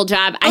 Horrible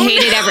job. I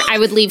hated I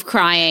would leave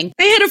crying.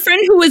 I had a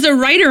friend who was a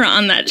writer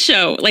on that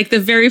show, like the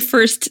very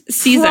first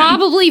season.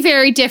 Probably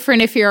very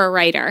different if you're a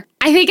writer.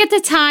 I think at the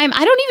time,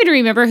 I don't even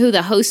remember who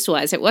the host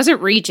was. It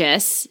wasn't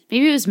Regis.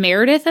 Maybe it was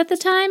Meredith at the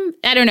time.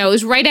 I don't know. It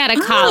was right out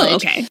of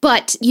college. Okay.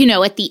 But, you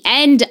know, at the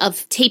end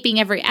of taping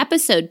every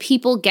episode,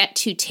 people get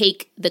to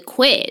take the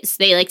quiz.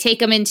 They like take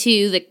them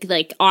into the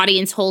like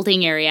audience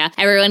holding area.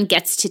 Everyone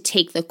gets to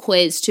take the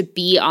quiz to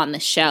be on the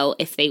show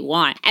if they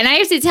want. And I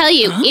have to tell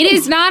you, it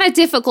is not a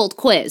difficult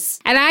quiz.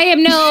 And I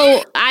am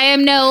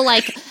no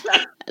like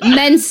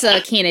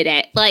Mensa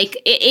candidate. Like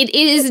it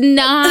is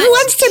not. Who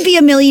Wants to Be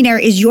a Millionaire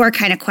is your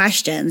kind of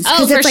questions.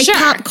 Because it's like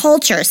pop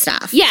culture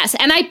stuff. Yes,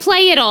 and I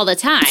play it all the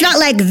time. It's not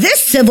like this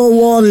Civil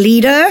War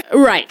leader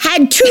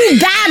had 2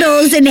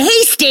 battles in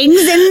Hastings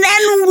and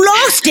then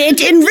lost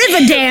it in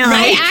Riverdale.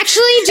 I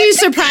actually do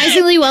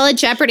surprisingly well at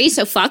Jeopardy,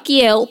 so fuck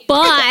you.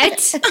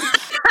 But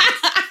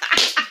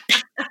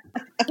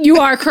you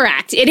are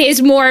correct. It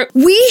is more.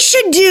 We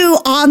should do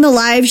on the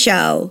live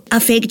show a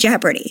fake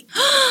Jeopardy.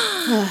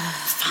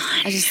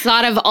 I just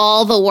thought of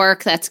all the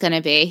work that's going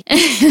to be.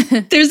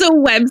 There's a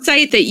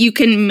website that you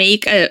can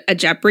make a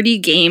Jeopardy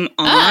game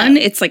on.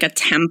 It's like a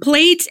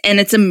template, and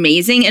it's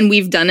amazing. And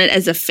we've done it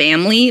as a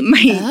family.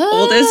 My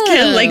oldest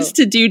kid likes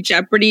to do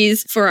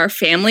Jeopardies for our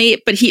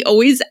family, but he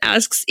always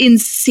asks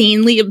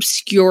insanely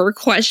obscure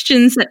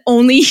questions that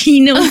only he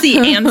knows the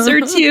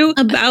answer to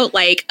about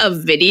like a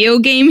video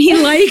game he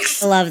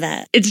likes. I love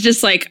that. It's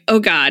just like, oh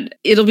God.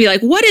 It'll be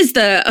like, what is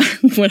the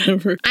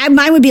whatever?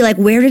 Mine would be like,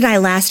 where did I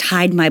last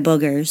hide my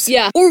boogers?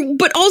 Yeah.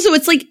 But also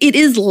it's like, it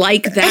is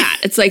like that.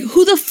 It's like,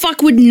 who the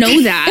fuck would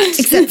know that?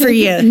 Except for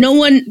you. No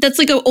one, that's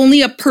like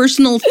only a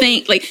personal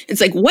thing. Like, it's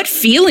like, what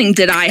feeling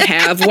did I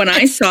have when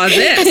I saw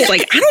this?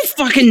 Like, I don't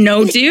fucking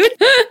know, dude.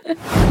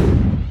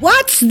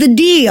 What's the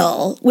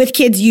deal with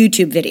kids'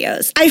 YouTube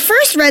videos? I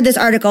first read this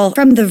article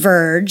from The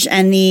Verge,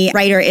 and the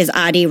writer is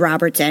Adi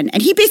Robertson,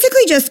 and he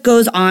basically just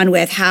goes on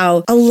with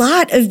how a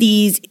lot of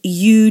these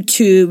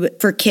YouTube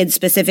for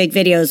kids-specific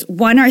videos,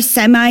 one, are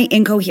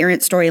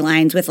semi-incoherent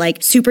storylines with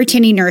like super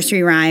tinny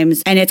nursery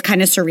rhymes, and it's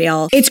kind of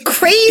surreal. It's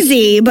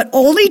crazy, but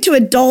only to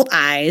adult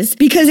eyes,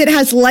 because it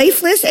has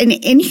lifeless and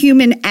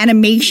inhuman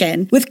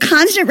animation with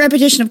constant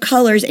repetition of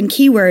colors and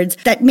keywords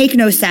that make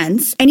no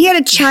sense. And he had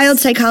a child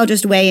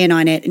psychologist weigh in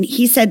on it. And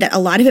he said that a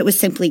lot of it was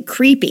simply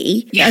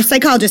creepy. Yeah. A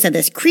psychologist said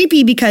this,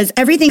 creepy because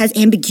everything has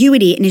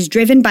ambiguity and is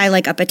driven by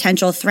like a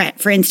potential threat.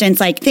 For instance,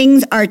 like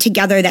things are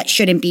together that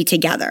shouldn't be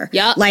together.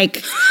 Yeah.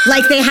 Like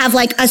they have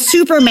like a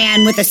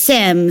Superman with a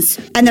Sims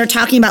and they're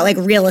talking about like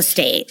real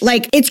estate.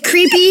 Like it's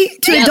creepy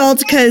to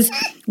adults because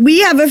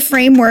we have a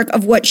framework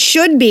of what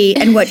should be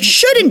and what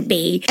shouldn't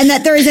be, and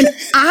that there is an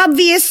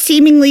obvious,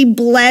 seemingly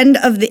blend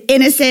of the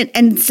innocent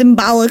and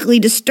symbolically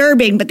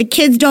disturbing, but the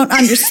kids don't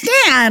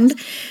understand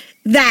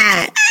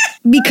that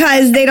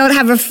because they don't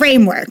have a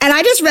framework. And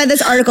I just read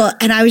this article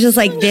and I was just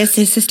like, this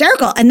is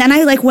hysterical. And then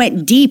I like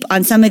went deep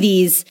on some of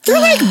these. They're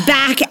like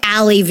back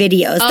alley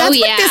videos. That's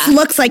what this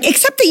looks like,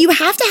 except that you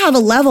have to have a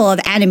level of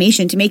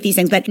animation to make these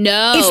things. But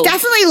no, it's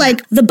definitely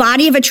like the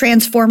body of a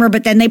transformer,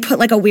 but then they put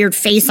like a weird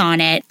face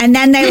on it. And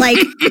then they like,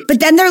 but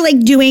then they're like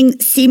doing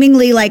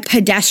seemingly like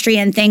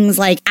pedestrian things,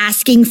 like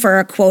asking for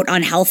a quote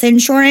on health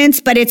insurance.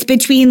 But it's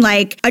between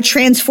like a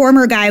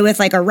transformer guy with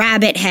like a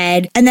rabbit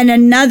head and then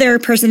another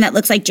person that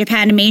looks like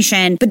Japanimation.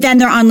 But then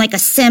they're on like a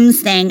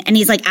Sims thing and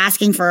he's like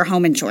asking for a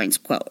home insurance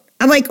quote.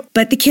 I'm like,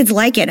 but the kids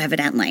like it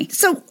evidently.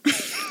 So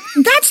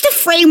that's the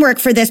framework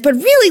for this. But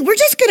really, we're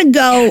just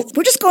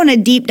going a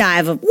deep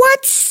dive of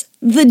what's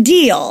the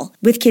deal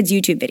with kids'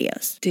 YouTube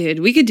videos? Dude,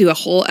 we could do a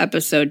whole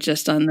episode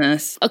just on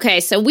this. Okay,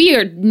 so we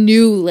are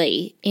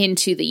newly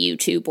into the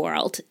YouTube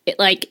world.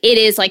 It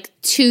is like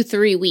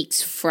 2-3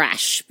 weeks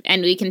fresh,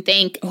 and we can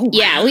thank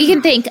we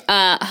can thank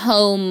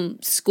home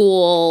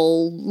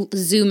school,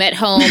 Zoom at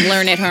home,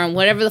 learn at home,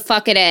 whatever the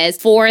fuck it is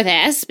for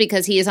this,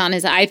 because he is on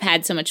his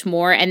iPad so much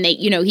more, and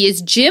he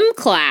has gym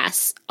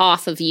class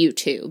off of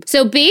YouTube.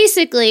 So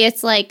basically,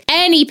 it's like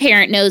any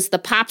parent knows the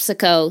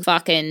Popsicle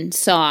fucking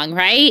song,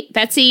 right?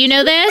 Betsy, you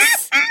know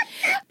this?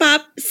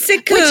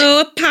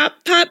 Popsicle, pop.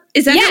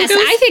 Is that how it goes?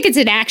 I think it's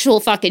an actual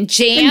fucking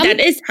jam. And that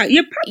is how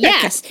you pop.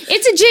 Yes,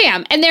 it's a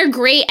jam, and they're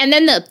great. And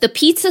then the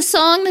pizza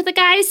song that the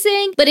guys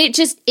sing, but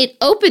it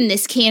opened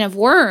this can of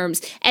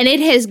worms, and it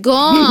has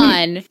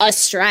gone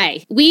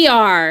astray. We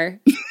are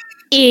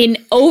in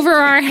over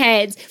our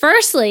heads.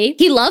 Firstly,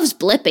 he loves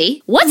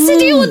Blippi. What's the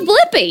deal with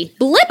Blippi?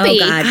 Blippi. Oh,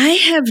 God. I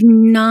have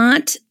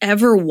not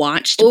ever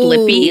watched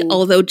Blippi,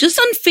 although just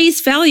on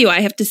face value,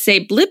 I have to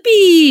say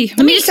Blippi.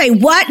 Let me just say,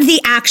 what the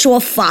actual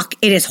fuck?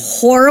 It is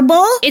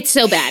horrible. It's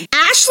so bad.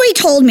 Ashley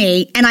told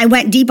me, and I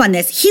went deep on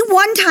this, he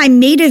one time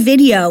made a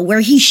video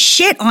where he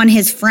shit on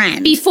his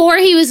friend. Before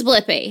he was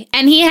Blippi,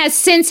 and he has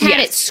since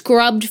had it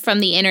scrubbed from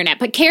the internet.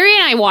 But Carrie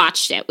and I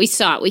watched it. We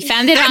saw it. We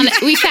found it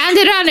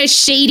on a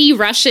shady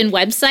Russian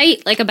website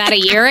like about a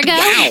year ago.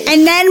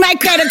 And then my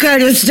credit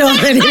card was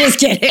stolen. Just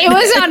kidding. It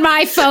was on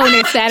my phone,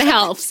 if that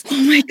helps.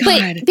 Oh my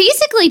God. But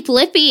basically,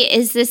 Blippi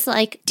is this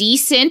like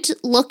decent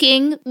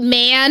looking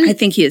man. I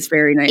think he is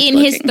very nice in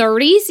looking. his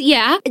 30s.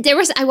 Yeah.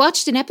 I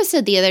watched an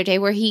episode the other day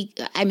where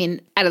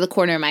out of the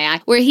corner of my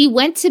eye, where he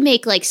went to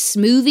make like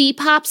smoothie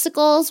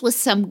popsicles with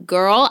some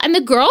girl, and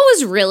the girl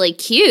was really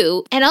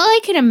cute. And all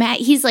I can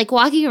imagine, he's like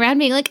walking around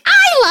being like,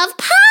 I love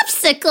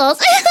popsicles.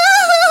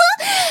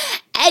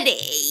 And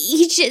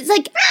he just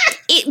like,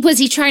 was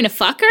he trying to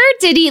fuck her?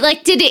 Did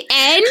it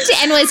end?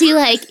 And was he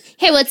like,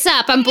 hey, what's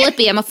up? I'm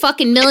Blippi. I'm a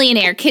fucking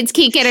millionaire. Kids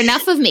can't get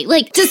enough of me.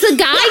 Like, does the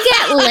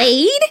guy get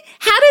laid?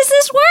 How does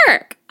this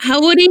work? How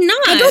would he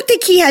not? I don't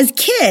think he has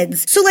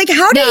kids. So, like,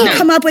 how did he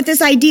come up with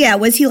this idea?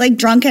 Was he, like,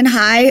 drunk and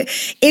high?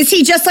 Is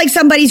he just, like,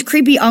 somebody's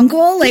creepy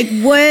uncle? Like,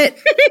 what?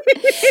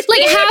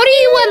 Like, how do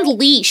you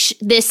unleash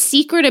this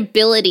secret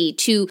ability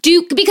to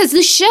do... Because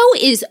the show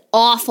is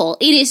awful.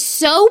 It is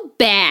so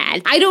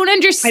bad. I don't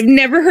understand. I've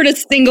never heard a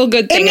single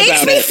good thing about it. It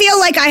makes me feel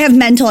like I have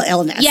mental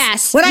illness.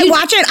 Yes. When I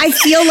watch it, I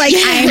feel like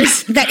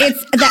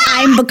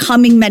I'm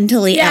becoming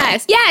mentally ill.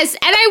 Yes. And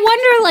I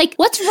wonder, like,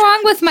 what's wrong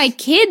with my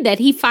kid that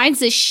he finds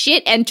this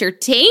shit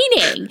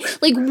entertaining?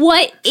 Like,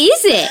 what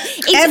is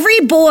it? Every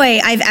boy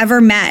I've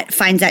ever met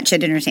finds that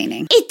shit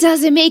entertaining. It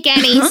doesn't make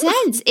any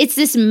sense. It's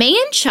this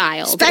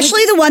man-child.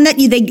 Especially the one that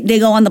they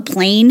go on the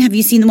plane. Have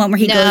you seen the one where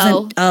he goes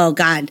and, oh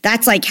God,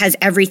 that's like has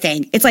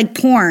everything. It's like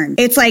porn.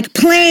 It's like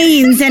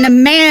planes and a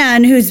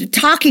man who's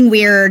talking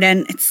weird,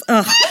 and it's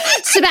ugh.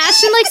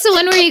 Sebastian likes the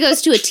one where he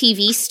goes to a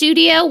TV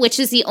studio, which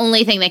is the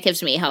only thing that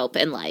gives me hope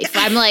in life.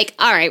 I'm like,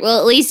 all right, well,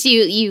 at least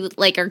you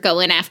like are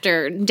going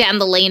down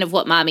the lane of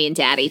what mommy and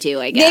daddy do,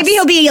 I guess. Maybe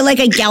he'll be like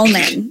a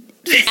Gelman.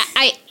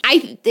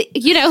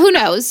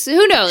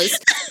 Who knows?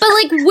 But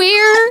like,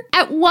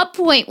 at what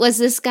point was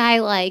this guy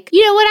like,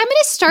 you know what, I'm going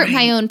to start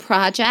my own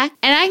project,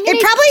 and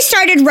It probably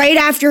started right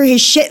after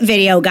his shit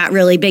video got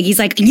really big. He's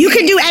like, you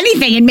can do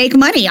anything and make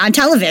money on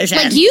television.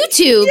 Like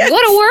YouTube,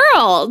 what a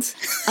world.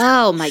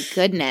 Oh my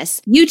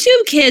goodness.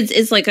 YouTube Kids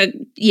is like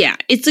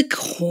it's a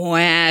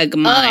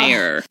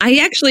quagmire. I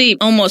actually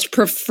almost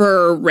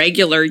prefer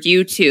regular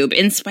YouTube,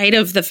 in spite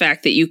of the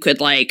fact that you could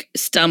like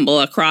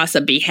stumble across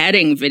a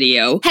beheading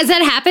video. Has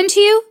that happened to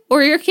you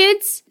or your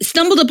kids?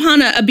 Stumbled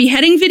upon a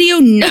beheading video?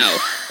 No.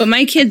 But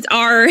my kids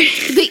are in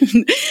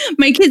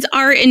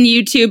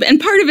YouTube, and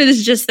part of it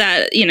is just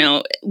that, you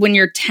know, when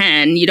you're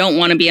 10, you don't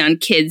want to be on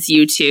kids'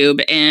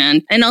 YouTube,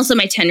 and also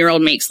my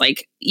 10-year-old makes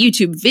like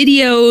YouTube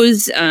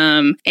videos,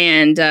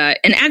 and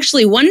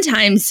actually one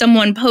time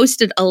someone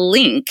posted a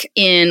link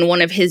in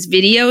one of his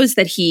videos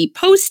that he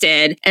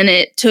posted, and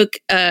it took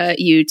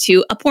you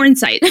to a porn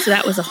site. So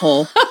that was a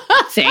whole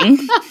thing.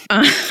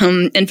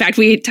 In fact,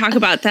 we talk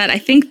about that, I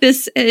think,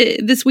 this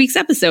week's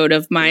episode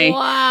of my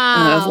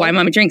of Why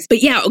Mama Drinks.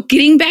 But yeah,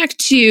 getting back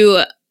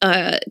to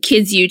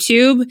kids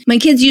YouTube. My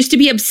kids used to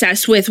be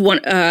obsessed with one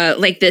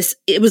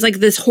it was like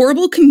this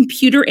horrible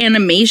computer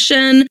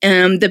animation.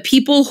 The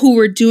people who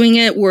were doing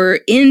it were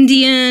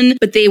Indian,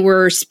 but they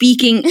were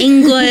speaking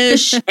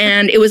English,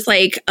 and it was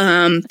like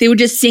they would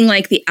just sing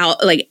like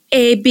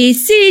A, B,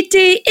 C,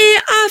 D, E,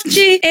 F,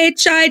 G,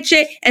 H, I,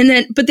 J, and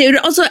then but they would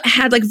also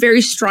had like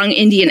very strong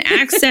Indian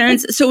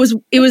accents. So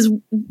it was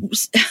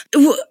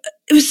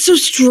so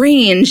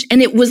strange,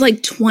 and it was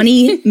like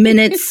 20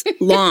 minutes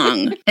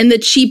long, and the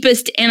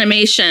cheapest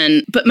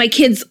animation, but my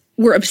kids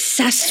were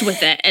obsessed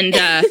with it, and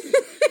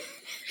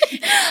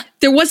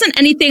there wasn't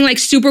anything like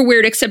super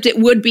weird, except it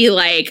would be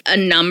like a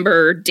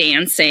number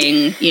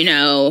dancing, you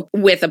know,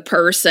 with a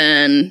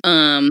person.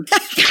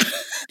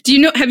 Do you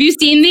know, have you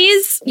seen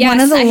these? One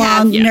of the I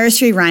have, long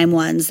nursery rhyme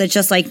ones that's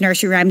just like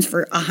nursery rhymes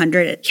for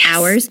 100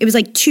 hours. It was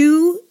like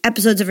 2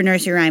 episodes of a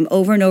nursery rhyme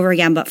over and over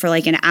again, but for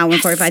like an hour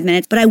and 45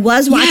 minutes. But I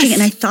was watching it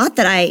and I thought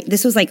that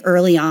this was like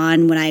early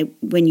on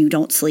when you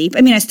don't sleep.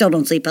 I mean, I still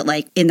don't sleep, but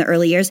like in the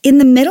early years. In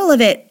the middle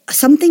of it,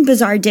 something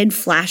bizarre did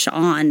flash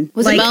on.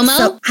 Was like, it Momo?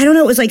 So, I don't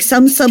know. It was like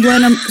some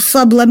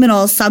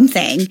subliminal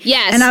something.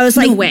 Yes. And I was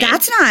like, No way.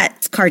 that's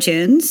not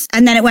cartoons.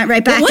 And then it went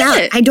right back was out.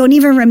 it? I don't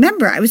even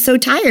remember. I was so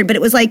tired, but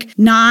it was like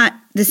not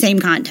the same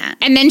content.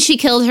 And then she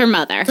killed her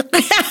mother. That's...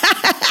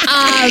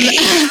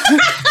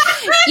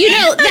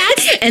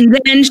 And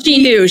then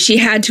she knew she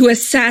had to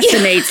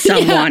assassinate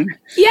someone.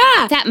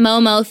 Yeah. That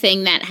Momo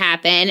thing that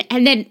happened.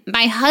 And then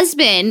my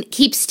husband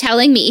keeps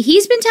telling me,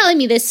 he's been telling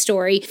me this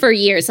story for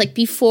years, like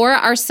before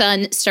our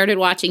son started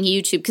watching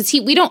YouTube, because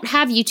we don't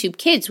have YouTube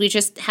Kids. We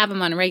just have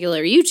him on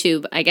regular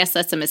YouTube. I guess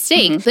that's a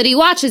mistake. Mm-hmm. But he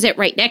watches it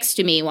right next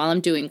to me while I'm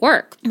doing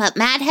work. But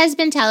Matt has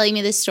been telling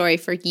me this story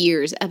for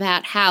years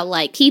about how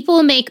like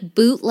people make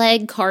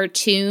bootleg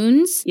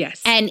cartoons.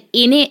 Yes. And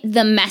in it,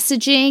 the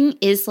messaging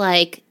is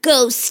like,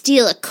 go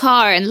steal a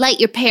car and light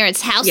your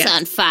parents' house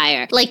on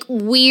fire. Like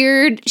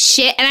weird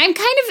shit. And I'm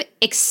kind of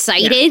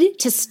excited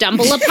to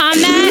stumble upon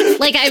that.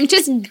 Like I'm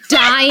just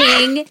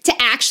dying to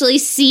actually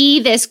see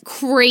this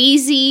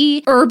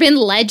crazy urban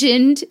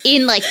legend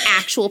in like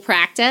actual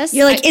practice.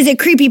 You're like, is it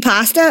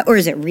creepypasta or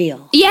is it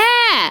real?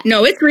 Yeah.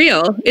 No, it's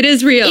real. It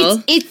is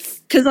real.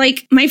 It's Because,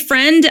 like, my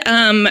friend,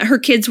 her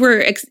kids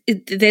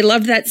they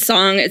loved that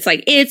song. It's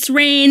like, it's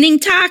raining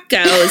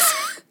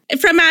tacos.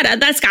 From Ada,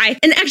 that guy.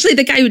 And actually,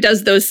 the guy who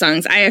does those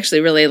songs, I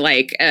actually really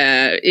like,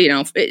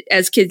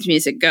 as kids'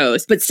 music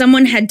goes. But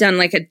someone had done,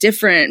 like, a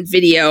different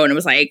video, and it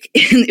was like,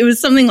 it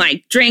was something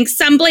like, drink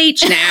some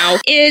bleach now.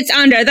 It's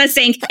under the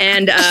sink.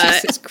 And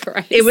Jesus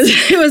Christ.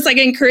 it was like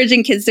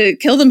encouraging kids to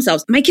kill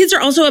themselves. My kids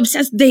are also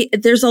obsessed.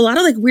 There's a lot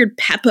of, like, weird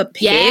Peppa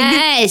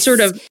Pig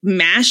sort of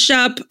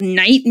mashup,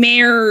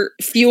 nightmare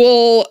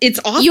fuel. It's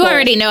awful. You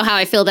already know how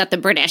I feel about the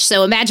British,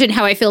 so imagine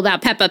how I feel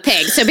about Peppa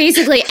Pig. So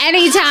basically,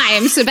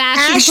 anytime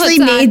Sebastian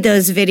made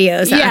those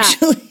videos,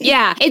 actually.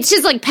 Yeah. It's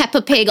just like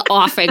Peppa Pig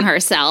offing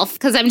herself.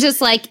 Because I'm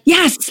just like,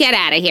 yes, get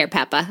out of here,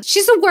 Peppa.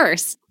 She's the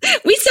worst.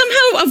 We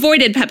somehow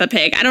avoided Peppa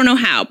Pig. I don't know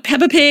how.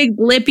 Peppa Pig,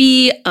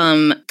 Blippi,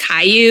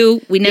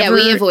 Caillou. We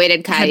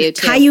avoided Caillou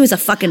too. Caillou is a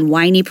fucking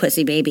whiny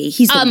pussy baby.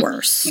 He's the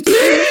worst.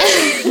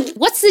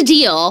 What's the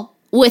deal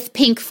with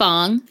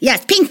Pinkfong?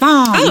 Yes,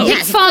 Pinkfong. Oh,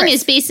 yes, Pinkfong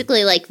is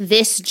basically like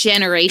this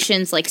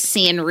generation's like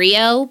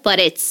Sanrio, but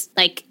it's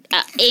like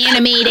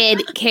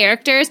animated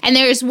characters. And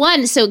there's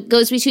one, so it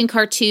goes between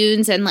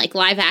cartoons and like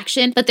live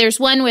action, but there's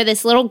one where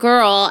this little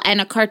girl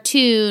and a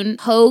cartoon,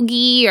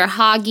 Hoagie or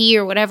Hoggy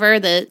or whatever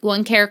the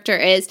one character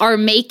is, they're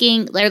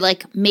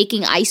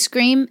making ice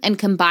cream and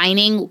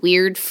combining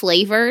weird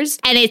flavors.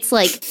 And it's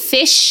like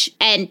fish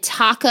and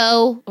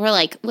taco, or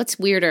like, what's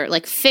weirder?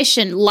 Like fish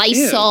and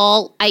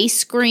Lysol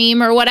ice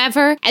cream or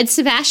whatever. And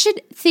Sebastian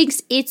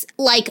thinks it's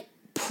like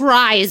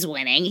prize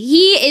winning.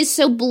 He is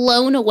so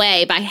blown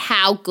away by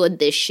how good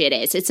this shit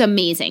is. It's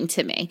amazing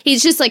to me.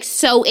 He's just like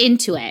so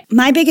into it.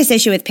 My biggest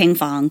issue with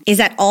Pinkfong is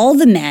that all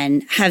the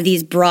men have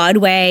these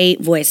Broadway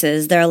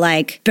voices. They're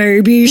like,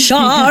 baby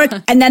shark.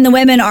 And then the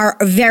women are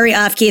very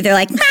off key. They're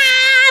like, mommy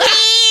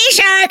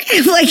shark.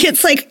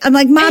 I'm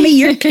like, mommy,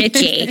 you're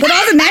pitchy. But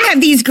all the men have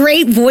these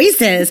great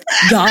voices.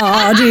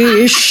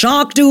 Daddy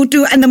shark doo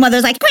doo. And the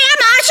mother's like,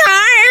 grandma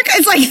shark.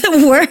 It's like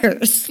the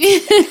worst. You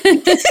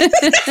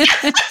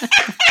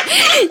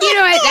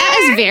know what? That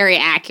was very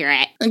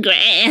accurate.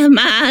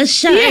 Grandma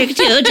shark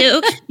doo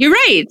doo. You're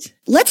right.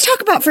 Let's talk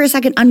about for a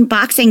second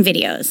unboxing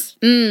videos.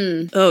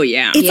 Oh,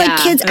 yeah. It's like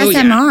kids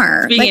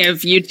SMR. Speaking of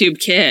YouTube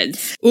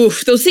Kids.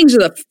 Oof, those things are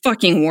the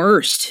fucking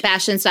worst.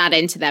 Sebastian's not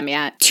into them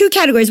yet. 2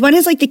 categories. One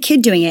is like the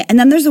kid doing it. And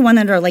then there's the one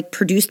that are like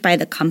produced by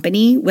the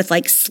company with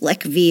like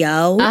slick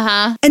VO.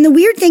 Uh-huh. And the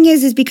weird thing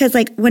is because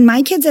like when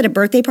my kid's at a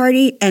birthday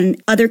party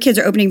and other kids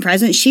are opening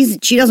presents, she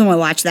doesn't want to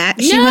watch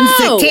that. She wants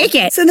to take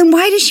it. So then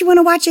why does she want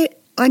to watch it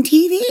on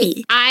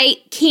TV? I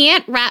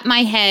can't wrap my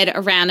head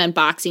around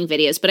unboxing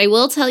videos, but I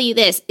will tell you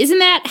this. Isn't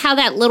that how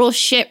that little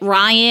shit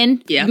Ryan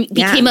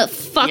became a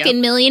fucking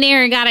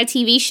millionaire and got a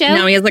TV show?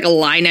 Now he has like a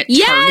line at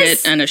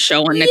Target and a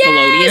show on Nickelodeon.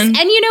 Yes.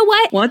 And you know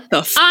what? What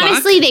the fuck?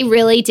 Honestly, they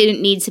really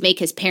didn't need to make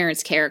his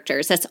parents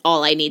characters. That's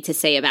all I need to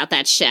say about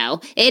that show.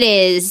 It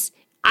is...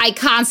 I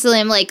constantly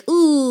am like,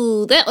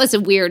 ooh, that was a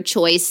weird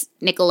choice,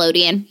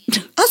 Nickelodeon.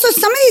 Also,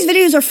 some of these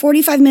videos are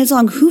 45 minutes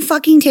long. Who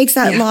fucking takes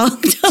that long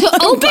to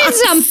open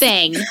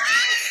something?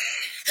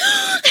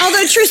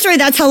 Although, true story,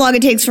 that's how long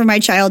it takes for my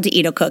child to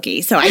eat a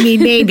cookie. So, I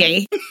mean,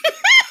 maybe.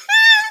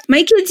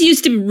 My kids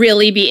used to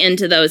really be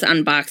into those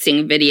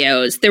unboxing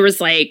videos. There was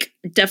like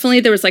definitely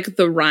there was like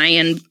the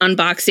Ryan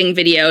unboxing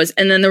videos.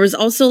 And then there was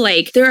also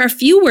like, there are a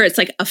few where it's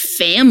like a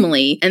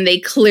family and they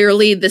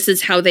clearly, this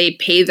is how they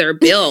pay their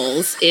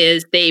bills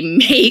is they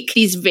make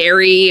these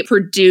very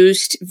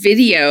produced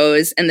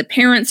videos and the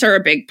parents are a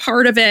big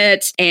part of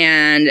it.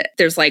 And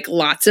there's like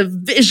lots of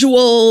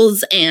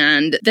visuals.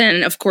 And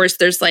then of course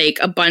there's like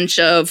a bunch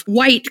of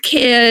white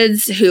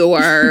kids who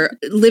are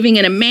living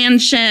in a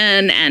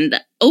mansion and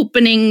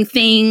opening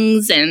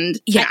things. And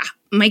yeah,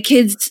 my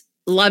kids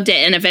loved it.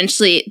 And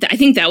eventually, I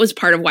think that was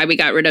part of why we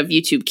got rid of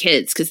YouTube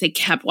Kids, because they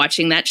kept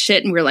watching that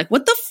shit. And we were like,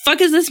 what the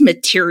fuck is this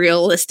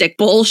materialistic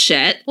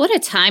bullshit? What a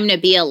time to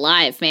be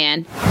alive,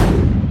 man.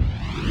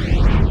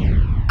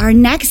 Our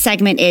next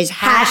segment is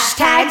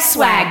Hashtag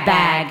swag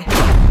bag.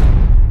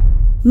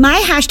 My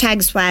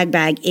hashtag swag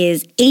bag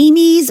is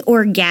Amy's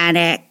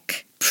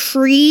Organic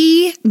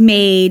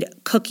pre-made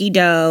cookie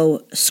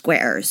dough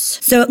squares.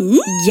 So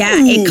yeah,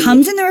 it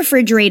comes in the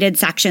refrigerated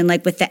section,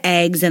 like with the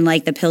eggs and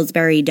like the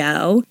Pillsbury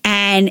dough.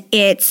 And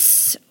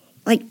it's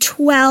like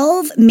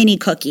 12 mini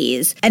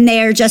cookies. And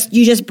they're just,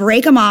 you just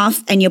break them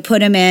off and you put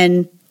them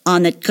in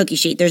on the cookie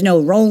sheet. There's no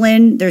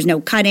rolling, there's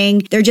no cutting.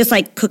 They're just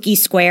like cookie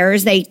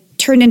squares. They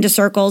turn into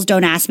circles.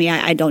 Don't ask me.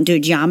 I don't do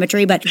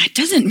geometry, but that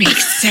doesn't make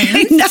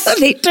sense. No,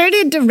 they turn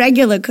into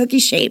regular cookie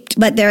shaped,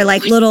 but they're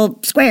like little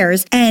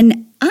squares.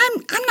 And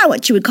I'm not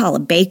what you would call a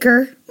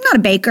baker. I'm not a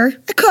baker.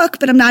 I cook,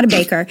 but I'm not a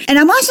baker. And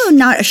I'm also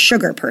not a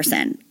sugar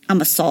person.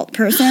 I'm a salt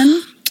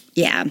person.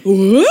 Yeah.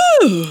 Ooh.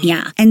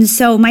 Yeah. And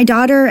so my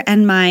daughter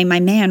and my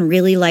man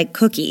really like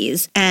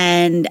cookies,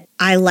 and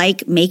I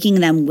like making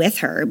them with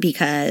her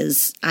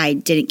because I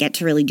didn't get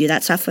to really do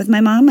that stuff with my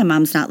mom. My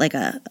mom's not like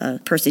a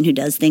person who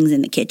does things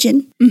in the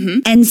kitchen. Mm-hmm.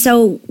 And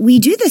so we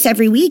do this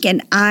every week,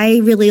 and I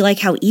really like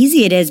how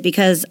easy it is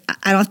because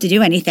I don't have to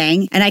do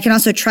anything. And I can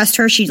also trust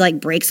her. She like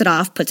breaks it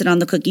off, puts it on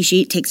the cookie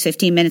sheet, takes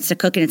 15 minutes to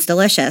cook, and it's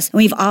delicious. And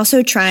we've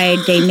also tried,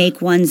 they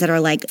make ones that are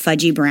like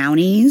fudgy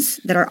brownies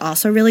that are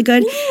also really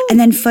good. Ooh. And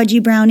then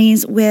fudgy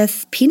brownies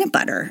with peanut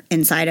butter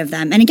inside of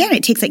them. And again,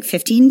 it takes like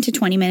 15 to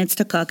 20 minutes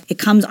to cook. It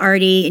comes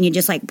already, and you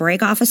just like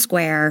break off a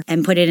square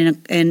and put it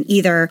in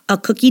either a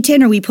cookie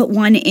tin, or we put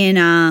one in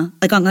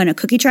like on a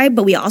cookie tray,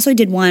 but we also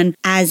did one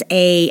as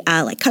a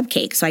like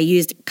cupcake. So I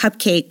used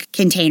cupcake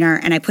container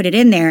and I put it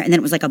in there, and then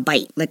it was like a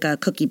bite, like a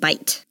cookie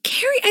bite.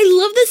 Carrie, I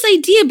love this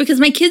idea because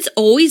my kids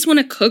always want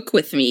to cook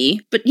with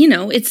me, but you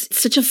know, it's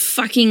such a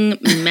fucking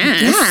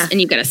mess. Yeah. And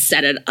you got to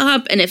set it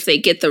up. And if they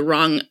get the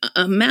wrong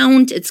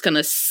amount, it's going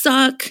to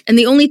suck. And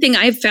the only thing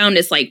I've found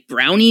is like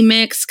brownie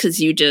mix,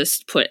 because you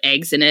just put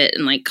eggs in it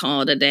and like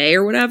call it a day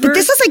or whatever. But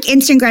this is like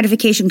instant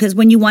gratification, because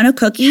when you want a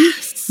cookie,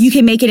 yes, you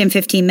can make it in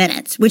 15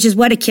 minutes, which is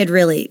what a kid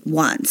really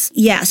wants.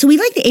 Yeah. So we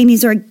like the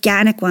Amy's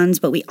Organic ones,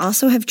 but we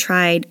also have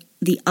tried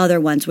the other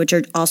ones, which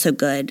are also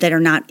good, that are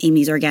not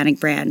Amy's Organic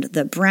brand.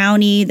 The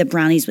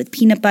brownies with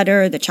peanut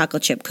butter, the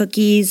chocolate chip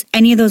cookies,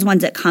 any of those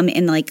ones that come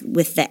in like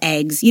with the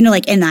eggs, you know,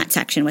 like in that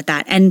section with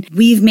that. And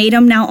we've made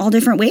them now all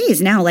different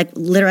ways now, like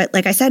literally,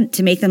 like I said,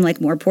 to make them like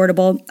more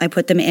portable, I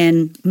put them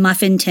in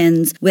muffin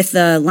tins with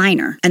the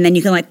liner. And then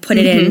you can like put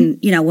it in,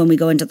 you know, when we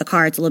go into the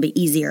car, it's a little bit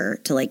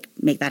easier to like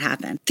make that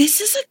happen.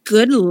 This is a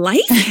good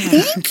life hack.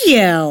 Thank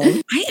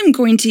you. I am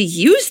going to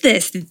use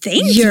this.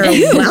 You're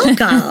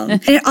welcome.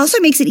 And it also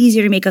makes it easier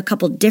to make a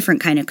couple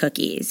different kind of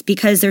cookies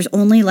because there's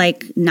only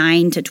like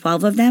 9 to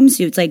 12 of them.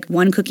 So it's like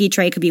one cookie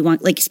tray could be one,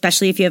 like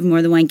especially if you have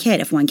more than one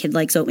kid. If one kid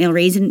likes oatmeal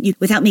raisin,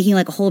 without making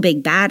like a whole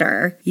big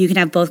batter, you can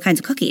have both kinds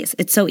of cookies.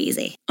 It's so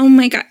easy. Oh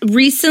my God.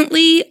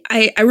 Recently,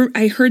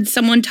 I heard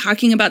someone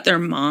talking about their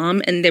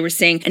mom, and they were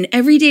saying, and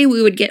every day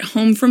we would get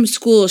home from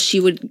school, she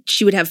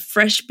would have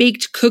fresh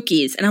baked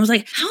cookies. And I was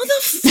like, how the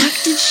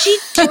fuck did she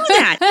do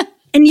that?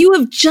 And you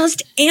have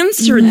just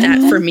answered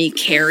that for me,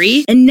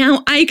 Carrie. And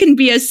now I can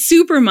be a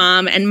super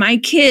mom, and my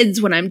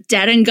kids, when I'm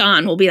dead and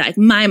gone, will be like,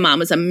 my mom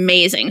was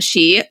amazing.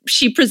 She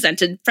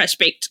presented fresh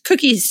baked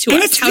cookies to us.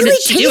 And it's really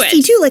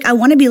tasty too. Like I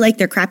want to be like,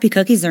 they're crappy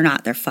cookies. They're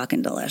not. They're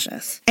fucking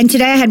delicious. And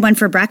today I had one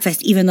for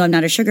breakfast, even though I'm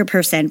not a sugar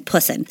person.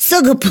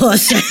 Sugar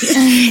person.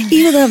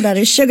 Even though I'm not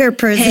a sugar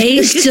person.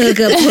 Hey,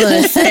 sugar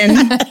person.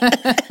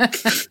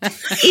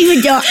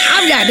 Even though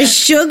I'm not a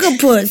sugar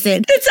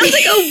person. It sounds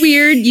like a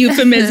weird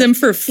euphemism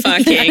for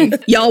fucking.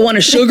 Y'all want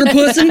a sugar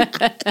pussy?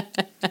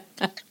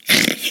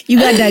 You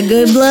got that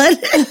good blood?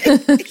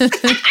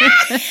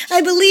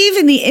 I believe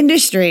in the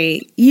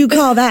industry, you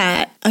call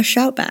that a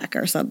shout back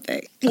or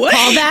something. What?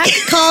 Callback?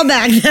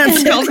 Callback.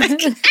 That's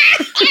callback.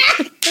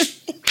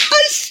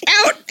 A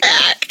shout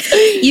back.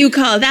 You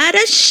call that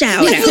a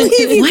shout out. I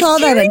believe you call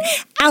that an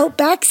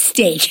Outback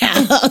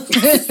Steakhouse.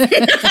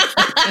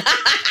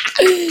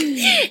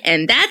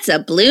 And that's a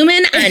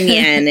bloomin'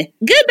 onion.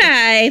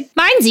 Goodbye.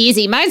 Mine's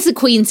easy. Mine's the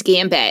Queen's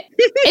Gambit.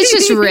 It's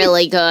just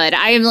really good.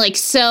 I am like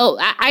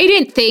I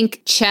didn't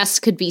think chess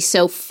could be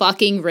so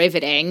fucking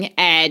riveting.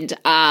 And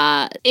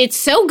it's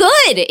so good.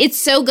 It's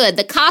so good.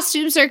 The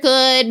costumes are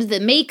good. The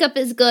makeup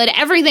is good.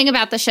 Everything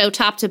about the show,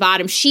 top to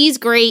bottom. She's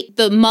great.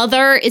 The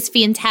mother is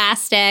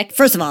fantastic.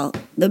 First of all,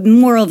 The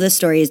moral of this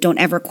story is don't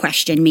ever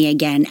question me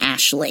again,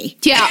 Ashley.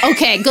 Yeah,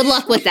 okay. Good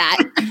luck with that.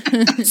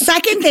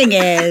 Second thing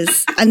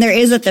is, and there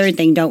is a third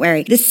thing, don't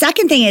worry. The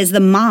second thing is the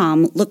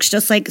mom looks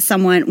just like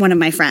one of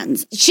my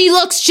friends. She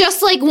looks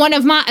just like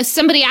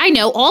somebody I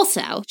know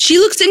also. She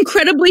looks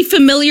incredibly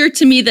familiar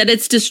to me that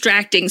it's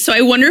distracting. So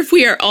I wonder if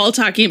we are all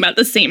talking about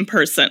the same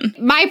person.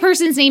 My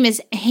person's name is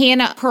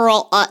Hannah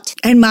Pearl Utt.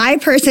 And my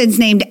person's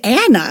named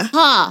Anna.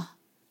 Huh.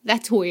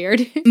 That's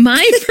weird.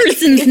 My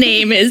person's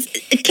name is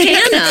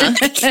Canna.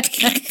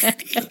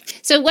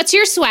 So what's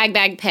your swag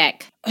bag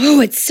pick?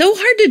 Oh, it's so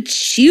hard to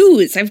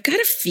choose. I've got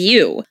a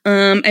few.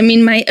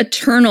 My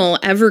eternal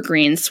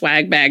evergreen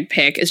swag bag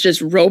pick is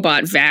just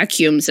robot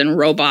vacuums and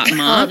robot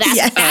mops.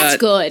 Oh, that's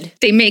good.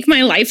 They make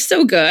my life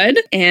so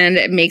good, and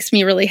it makes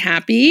me really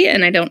happy,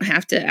 and I don't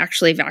have to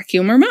actually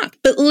vacuum or mop.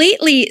 But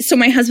lately, so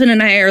my husband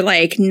and I are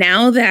like,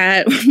 now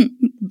that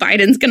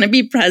Biden's going to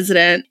be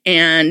president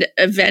and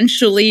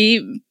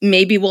eventually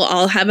maybe we'll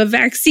all have a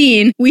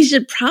vaccine, we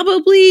should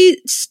probably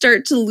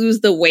start to lose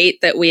the weight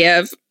that we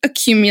have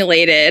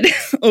accumulated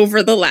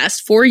over the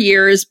last 4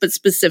 years, but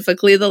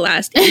specifically the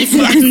last 8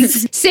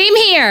 months. Same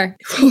here.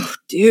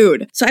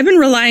 Dude. So I've been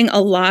relying a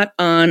lot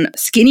on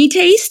Skinny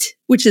Taste,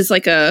 which is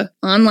like a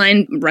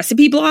online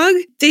recipe blog.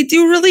 They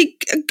do really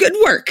good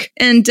work,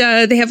 and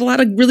they have a lot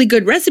of really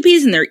good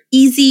recipes, and they're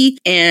easy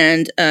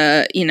and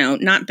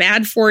not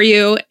bad for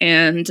you.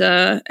 And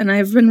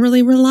I've been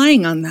really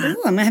relying on that.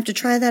 Oh, I'm gonna have to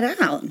try that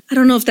out. I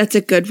don't know if that's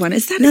a good one.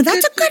 Is that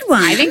that's a good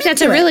one. I think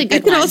that's a really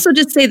good one. I could also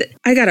just say that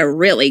I got a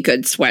really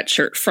good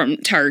sweatshirt from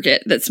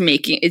Target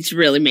it's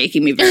really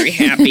making me very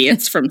happy.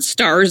 It's from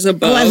Stars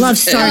Above. Oh, I love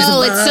Stars Above.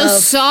 Oh, it's so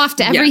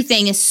soft.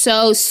 Everything is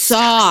so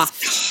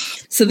soft.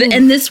 So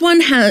and this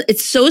one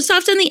it's so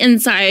soft on the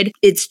inside.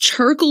 It's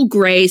charcoal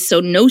gray, so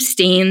no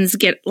stains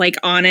get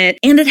on it.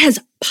 And it has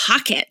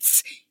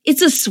pockets.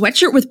 It's a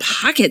sweatshirt with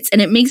pockets,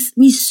 and it makes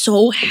me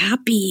so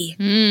happy.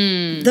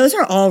 Those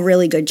are all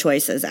really good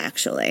choices,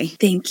 actually.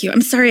 Thank you.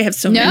 I'm sorry I have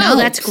so many. No,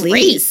 that's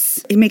please.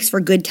 Great. It makes for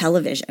good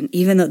television,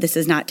 even though this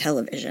is not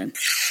television.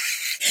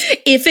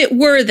 If it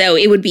were, though,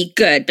 it would be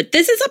good. But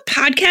this is a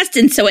podcast,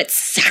 and so it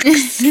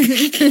sucks.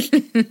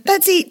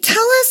 Betsy,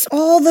 tell us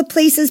all the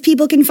places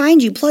people can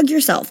find you. Plug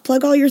yourself.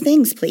 Plug all your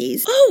things,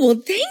 please. Oh,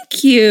 well,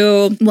 thank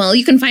you. Well,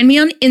 you can find me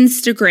on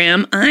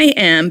Instagram. I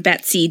am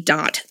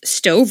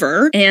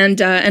Betsy.Stover.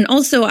 And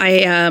also I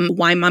am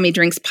Why Mommy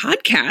Drinks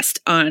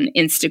podcast on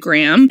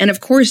Instagram. And, of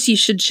course, you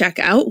should check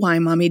out Why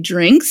Mommy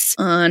Drinks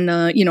on,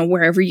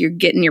 wherever you're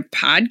getting your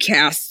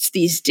podcasts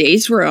these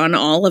days. We're on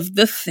all of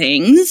the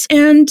things.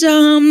 And,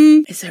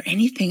 is there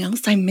anything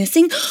else I'm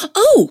missing?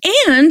 Oh,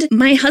 and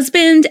my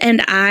husband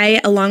and I,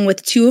 along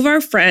with 2 of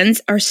our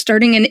friends, are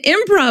starting an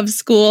improv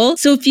school.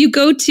 So if you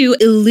go to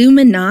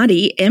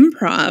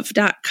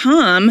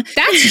IlluminatiImprov.com.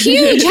 That's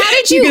huge. How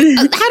did you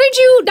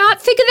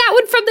not think of that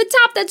one from the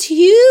top? That's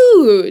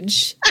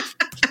huge.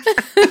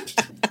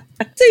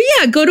 So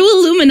yeah, go to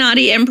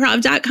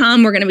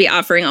IlluminatiImprov.com. We're going to be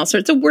offering all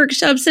sorts of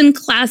workshops and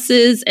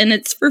classes, and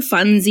it's for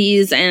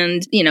funsies,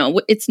 and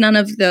it's none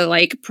of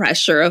the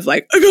pressure of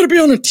I got to be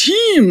on a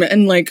team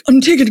and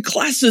I'm taking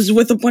classes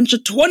with a bunch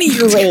of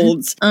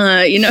 20-year-olds.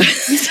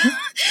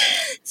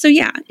 So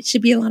yeah, it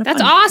should be a lot of fun.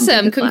 That's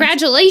awesome.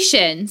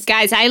 Congratulations.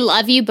 Guys, I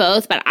love you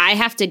both, but I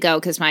have to go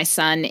because my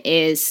son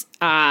is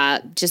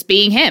just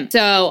being him.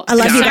 So I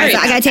love you guys.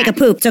 I gotta take a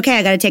poop. It's okay.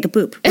 I gotta take a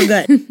poop. We're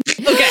good.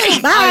 Okay.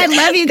 Bye. I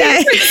love you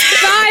guys.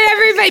 Bye,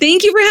 everybody.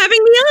 Thank you for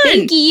having me on.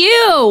 Thank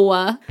you.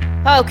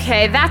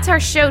 Okay, that's our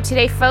show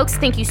today, folks.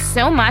 Thank you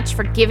so much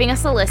for giving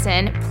us a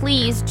listen.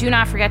 Please do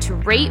not forget to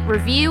rate,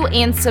 review,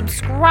 and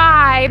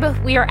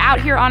subscribe. We are out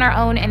here on our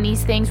own, and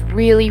these things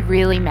really,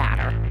 really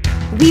matter.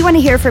 We want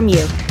to hear from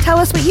you. Tell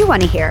us what you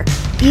want to hear.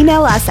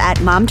 Email us at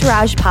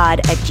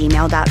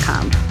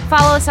momtouragepod@gmail.com.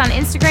 Follow us on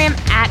Instagram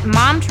at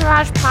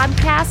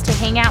momtouragepodcast to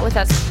hang out with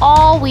us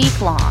all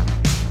week long.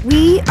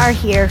 We are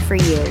here for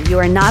you. You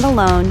are not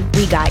alone.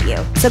 We got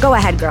you. So go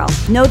ahead, girl.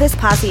 Know this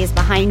posse is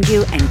behind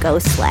you and go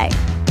slay.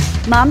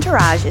 Mom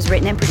Tourage is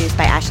written and produced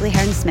by Ashley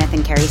Heron-Smith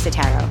and Carrie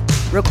Sotero.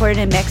 Recorded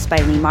and mixed by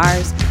Lee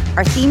Mars.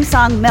 Our theme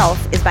song,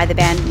 MILF, is by the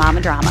band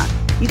Mama Drama.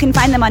 You can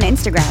find them on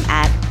Instagram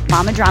at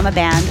Mama Drama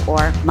Band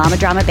or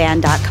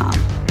mamadramaband.com.